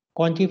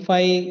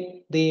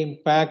quantify the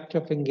impact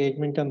of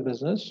engagement on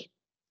business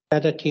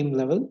at a team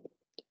level.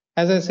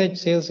 As I said,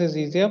 sales is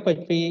easier,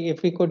 but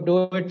if we could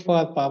do it for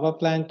a power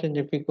plant and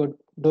if we could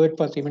do it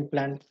for cement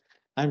plant,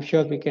 I'm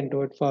sure we can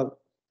do it for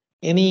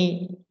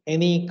any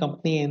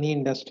company, any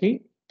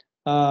industry,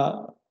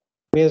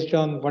 based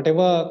on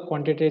whatever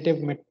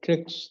quantitative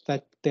metrics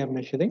that they're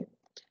measuring.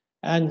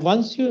 And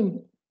once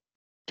you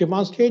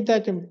demonstrate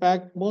that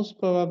impact, most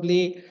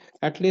probably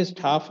at least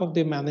half of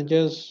the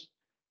managers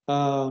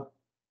buy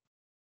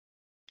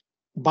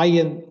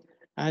in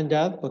and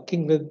are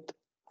working with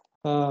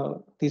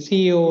the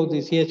CEO,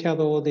 the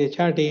CHRO, the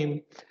HR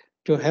team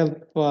to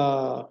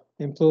help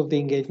improve the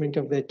engagement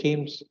of their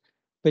teams,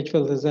 which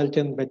will result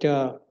in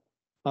better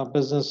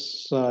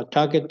business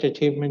target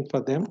achievement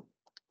for them.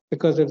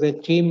 Because if the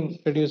team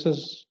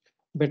produces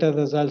better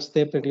results,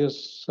 they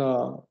produce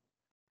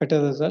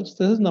better results.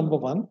 This is number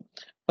one,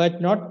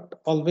 but not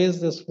always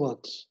this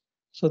works.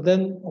 So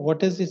then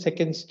what is the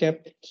second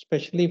step,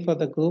 especially for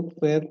the group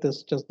where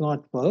this does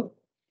not work?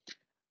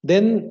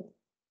 Then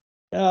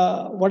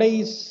what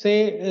I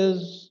say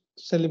is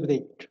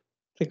celebrate,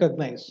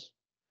 recognize.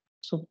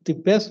 So the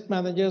best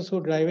managers who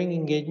are driving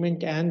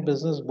engagement and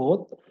business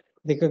both,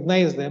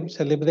 recognize them,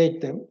 celebrate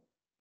them,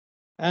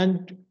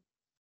 and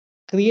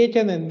create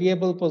an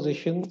enviable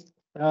position,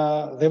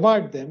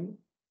 reward them,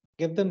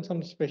 give them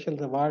some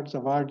special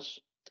awards,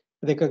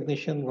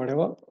 recognition,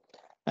 whatever,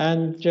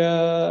 and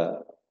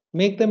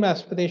make them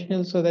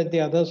aspirational so that the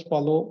others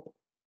follow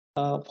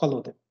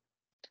them.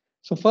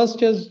 So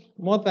first is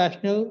more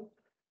rational,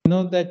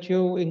 that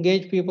you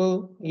engage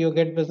people, you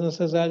get business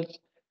results.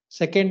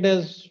 Second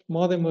is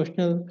more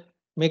emotional,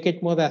 make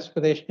it more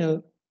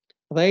aspirational,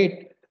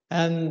 right?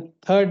 And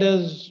third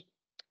is,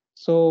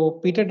 so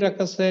Peter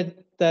Drucker said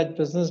that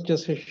business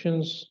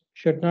decisions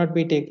should not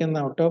be taken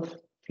out of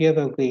fear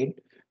or greed,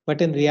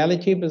 but in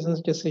reality, business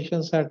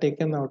decisions are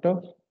taken out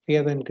of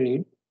fear and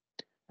greed.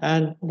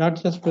 and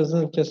not just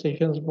business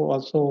decisions, but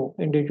also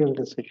individual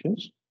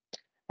decisions.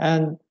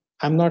 And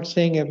I'm not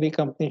saying every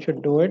company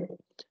should do it,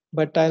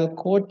 but I'll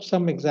quote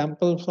some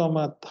examples from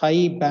a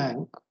Thai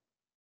bank.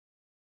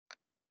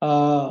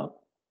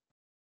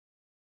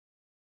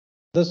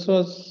 This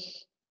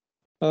was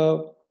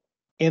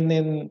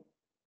in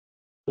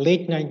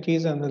late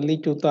 90s and early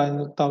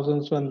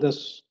 2000s when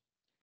this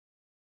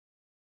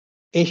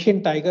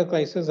Asian tiger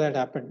crisis had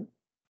happened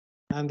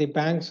and the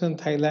banks in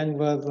Thailand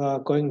were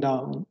going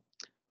down.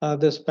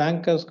 This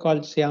bank is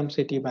called Siam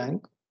City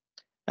Bank.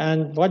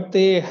 And what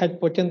they had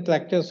put in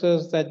practice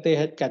is that they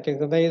had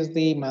categorized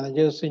the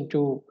managers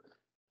into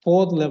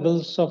 4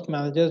 levels of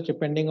managers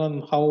depending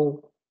on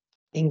how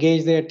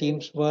engaged their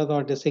teams were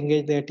or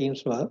disengaged their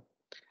teams were.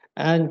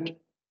 And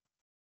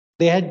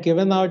they had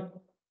given out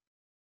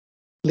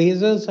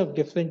blazers of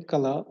different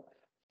color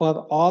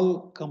for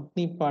all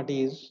company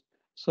parties.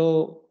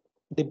 So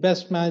the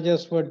best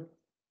managers would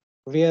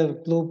wear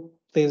blue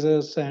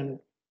blazers and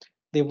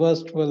the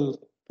worst will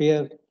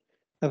wear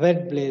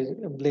red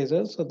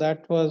blazers. So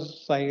that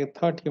was, I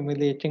thought,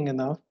 humiliating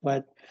enough.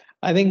 But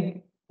I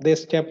think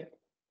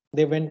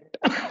they went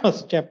a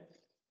step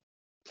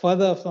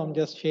further from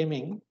just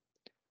shaming.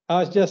 I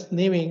was just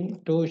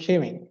naming to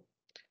shaming.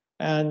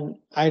 And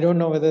I don't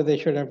know whether they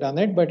should have done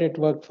it, but it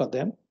worked for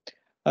them.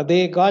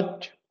 They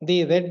got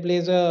the red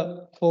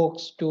blazer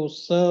folks to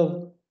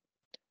serve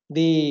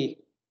the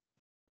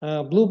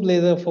blue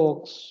blazer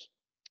folks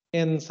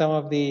in some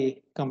of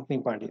the company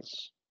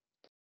parties.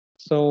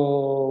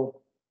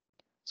 So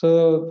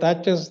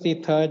that is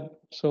the third.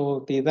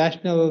 So the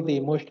rational, the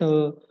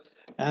emotional,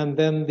 and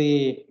then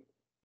the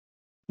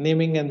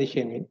naming and the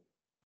shaming.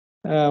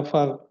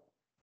 For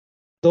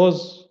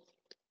those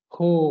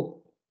who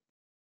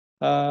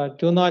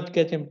do not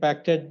get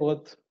impacted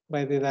both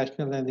by the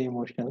rational and the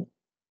emotional.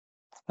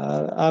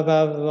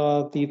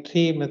 Are the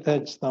 3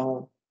 methods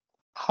now.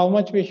 How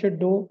much we should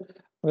do,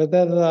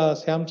 whether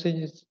Siam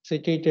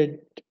City did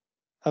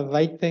a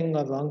right thing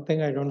or wrong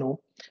thing, I don't know.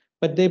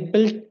 But they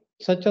built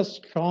such a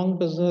strong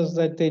business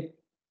that they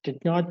did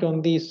not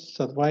only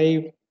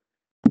survive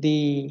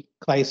the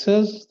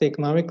crisis, the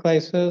economic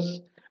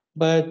crisis,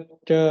 but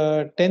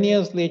 10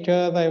 years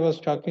later, I was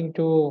talking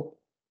to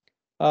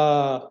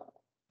a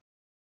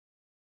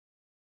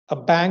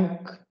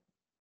bank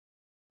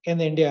in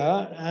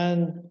India,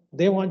 and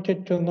they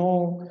wanted to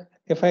know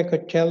if I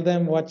could tell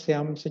them what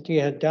Siam City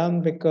had done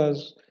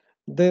because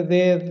their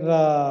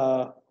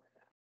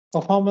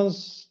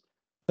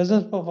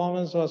business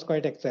performance was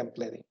quite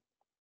exemplary.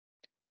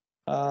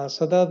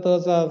 So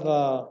those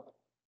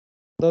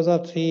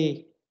are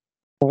 3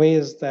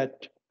 ways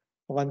that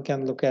one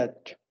can look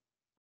at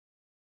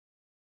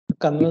to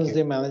convince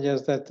the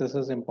managers that this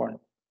is important.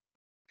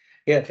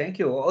 Yeah, thank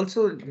you.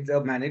 Also,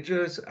 the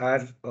managers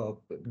are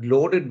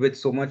loaded with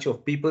so much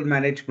of people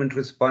management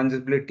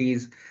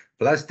responsibilities,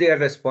 plus they are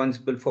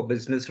responsible for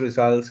business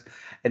results.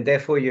 And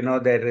therefore,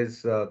 there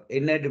is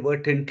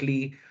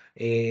inadvertently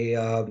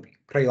a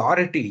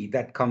priority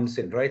that comes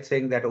in, right?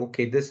 Saying that,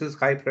 okay, this is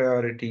high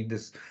priority,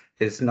 this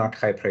is not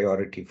high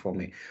priority for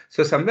me.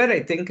 So somewhere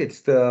I think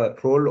it's the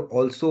role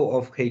also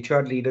of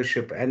HR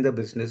leadership and the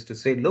business to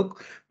say,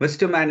 look,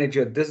 Mr.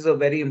 Manager, this is a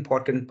very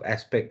important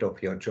aspect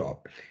of your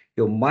job.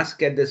 You must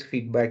get this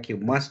feedback. You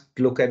must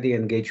look at the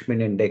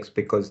engagement index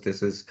because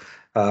this is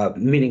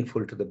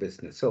meaningful to the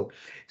business. So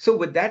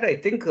with that, I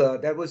think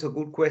that was a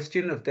good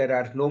question. If there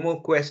are no more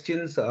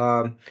questions,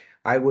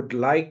 I would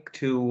like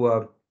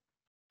to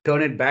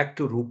turn it back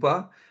to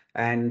Rupa.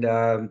 And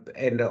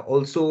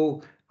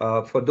also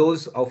for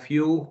those of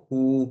you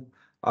who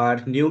are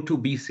new to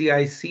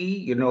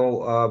BCIC,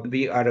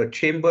 we are a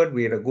chamber.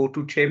 We are a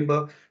go-to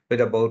chamber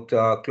with about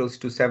close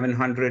to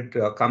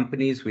 700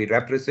 companies we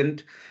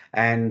represent,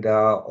 and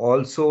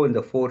also in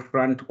the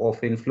forefront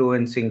of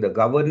influencing the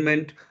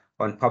government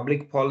on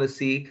public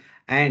policy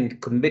and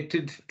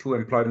committed to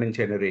employment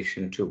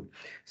generation too.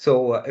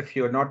 So if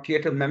you're not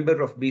yet a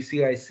member of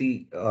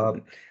BCIC,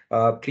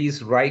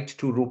 please write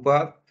to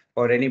Rupa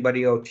or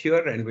anybody out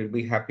here, and we'll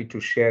be happy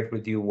to share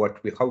with you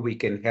how we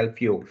can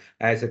help you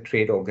as a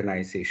trade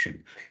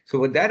organization. So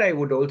with that, I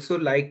would also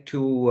like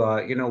to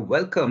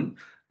welcome.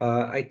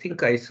 I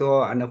think I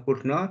saw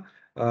Annapurna.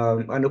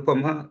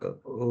 Anupama,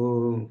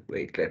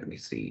 wait, let me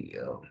see.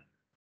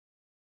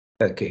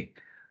 Okay.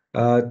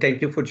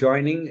 Thank you for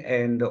joining.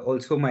 And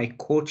also my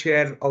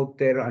co-chair out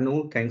there,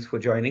 Anu, thanks for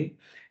joining.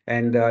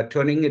 And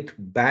turning it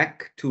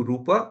back to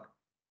Rupa.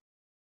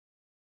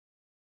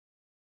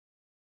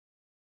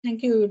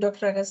 Thank you,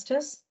 Dr.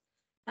 Augustus.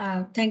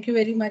 Thank you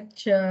very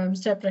much,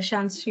 Mr.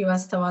 Prashant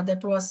Srivastava.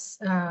 That was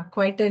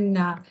quite an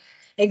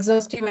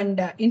exhaustive and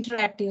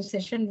interactive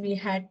session we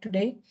had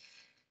today.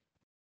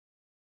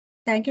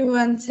 Thank you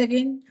once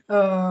again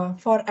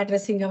for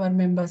addressing our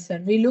members,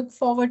 sir. We look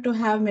forward to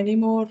have many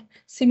more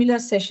similar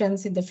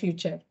sessions in the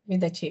future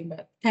with the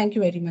chamber. Thank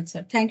you very much,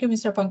 sir. Thank you,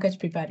 Mr. Pankaj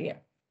Piparia.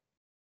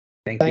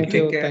 Thank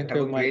you. Thank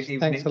you much.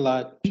 Thanks a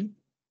lot.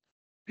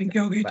 Thank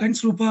you. Okay.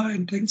 Thanks, Rupa,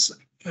 and thanks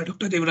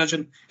Dr.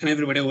 Devarajan and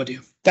everybody over there.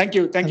 Thank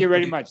you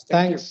very much.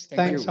 Thanks,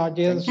 Thank you.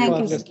 audience, Thank for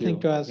you. listening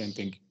to us. Thank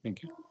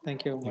you.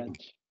 Thank you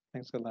much.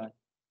 Thanks a lot.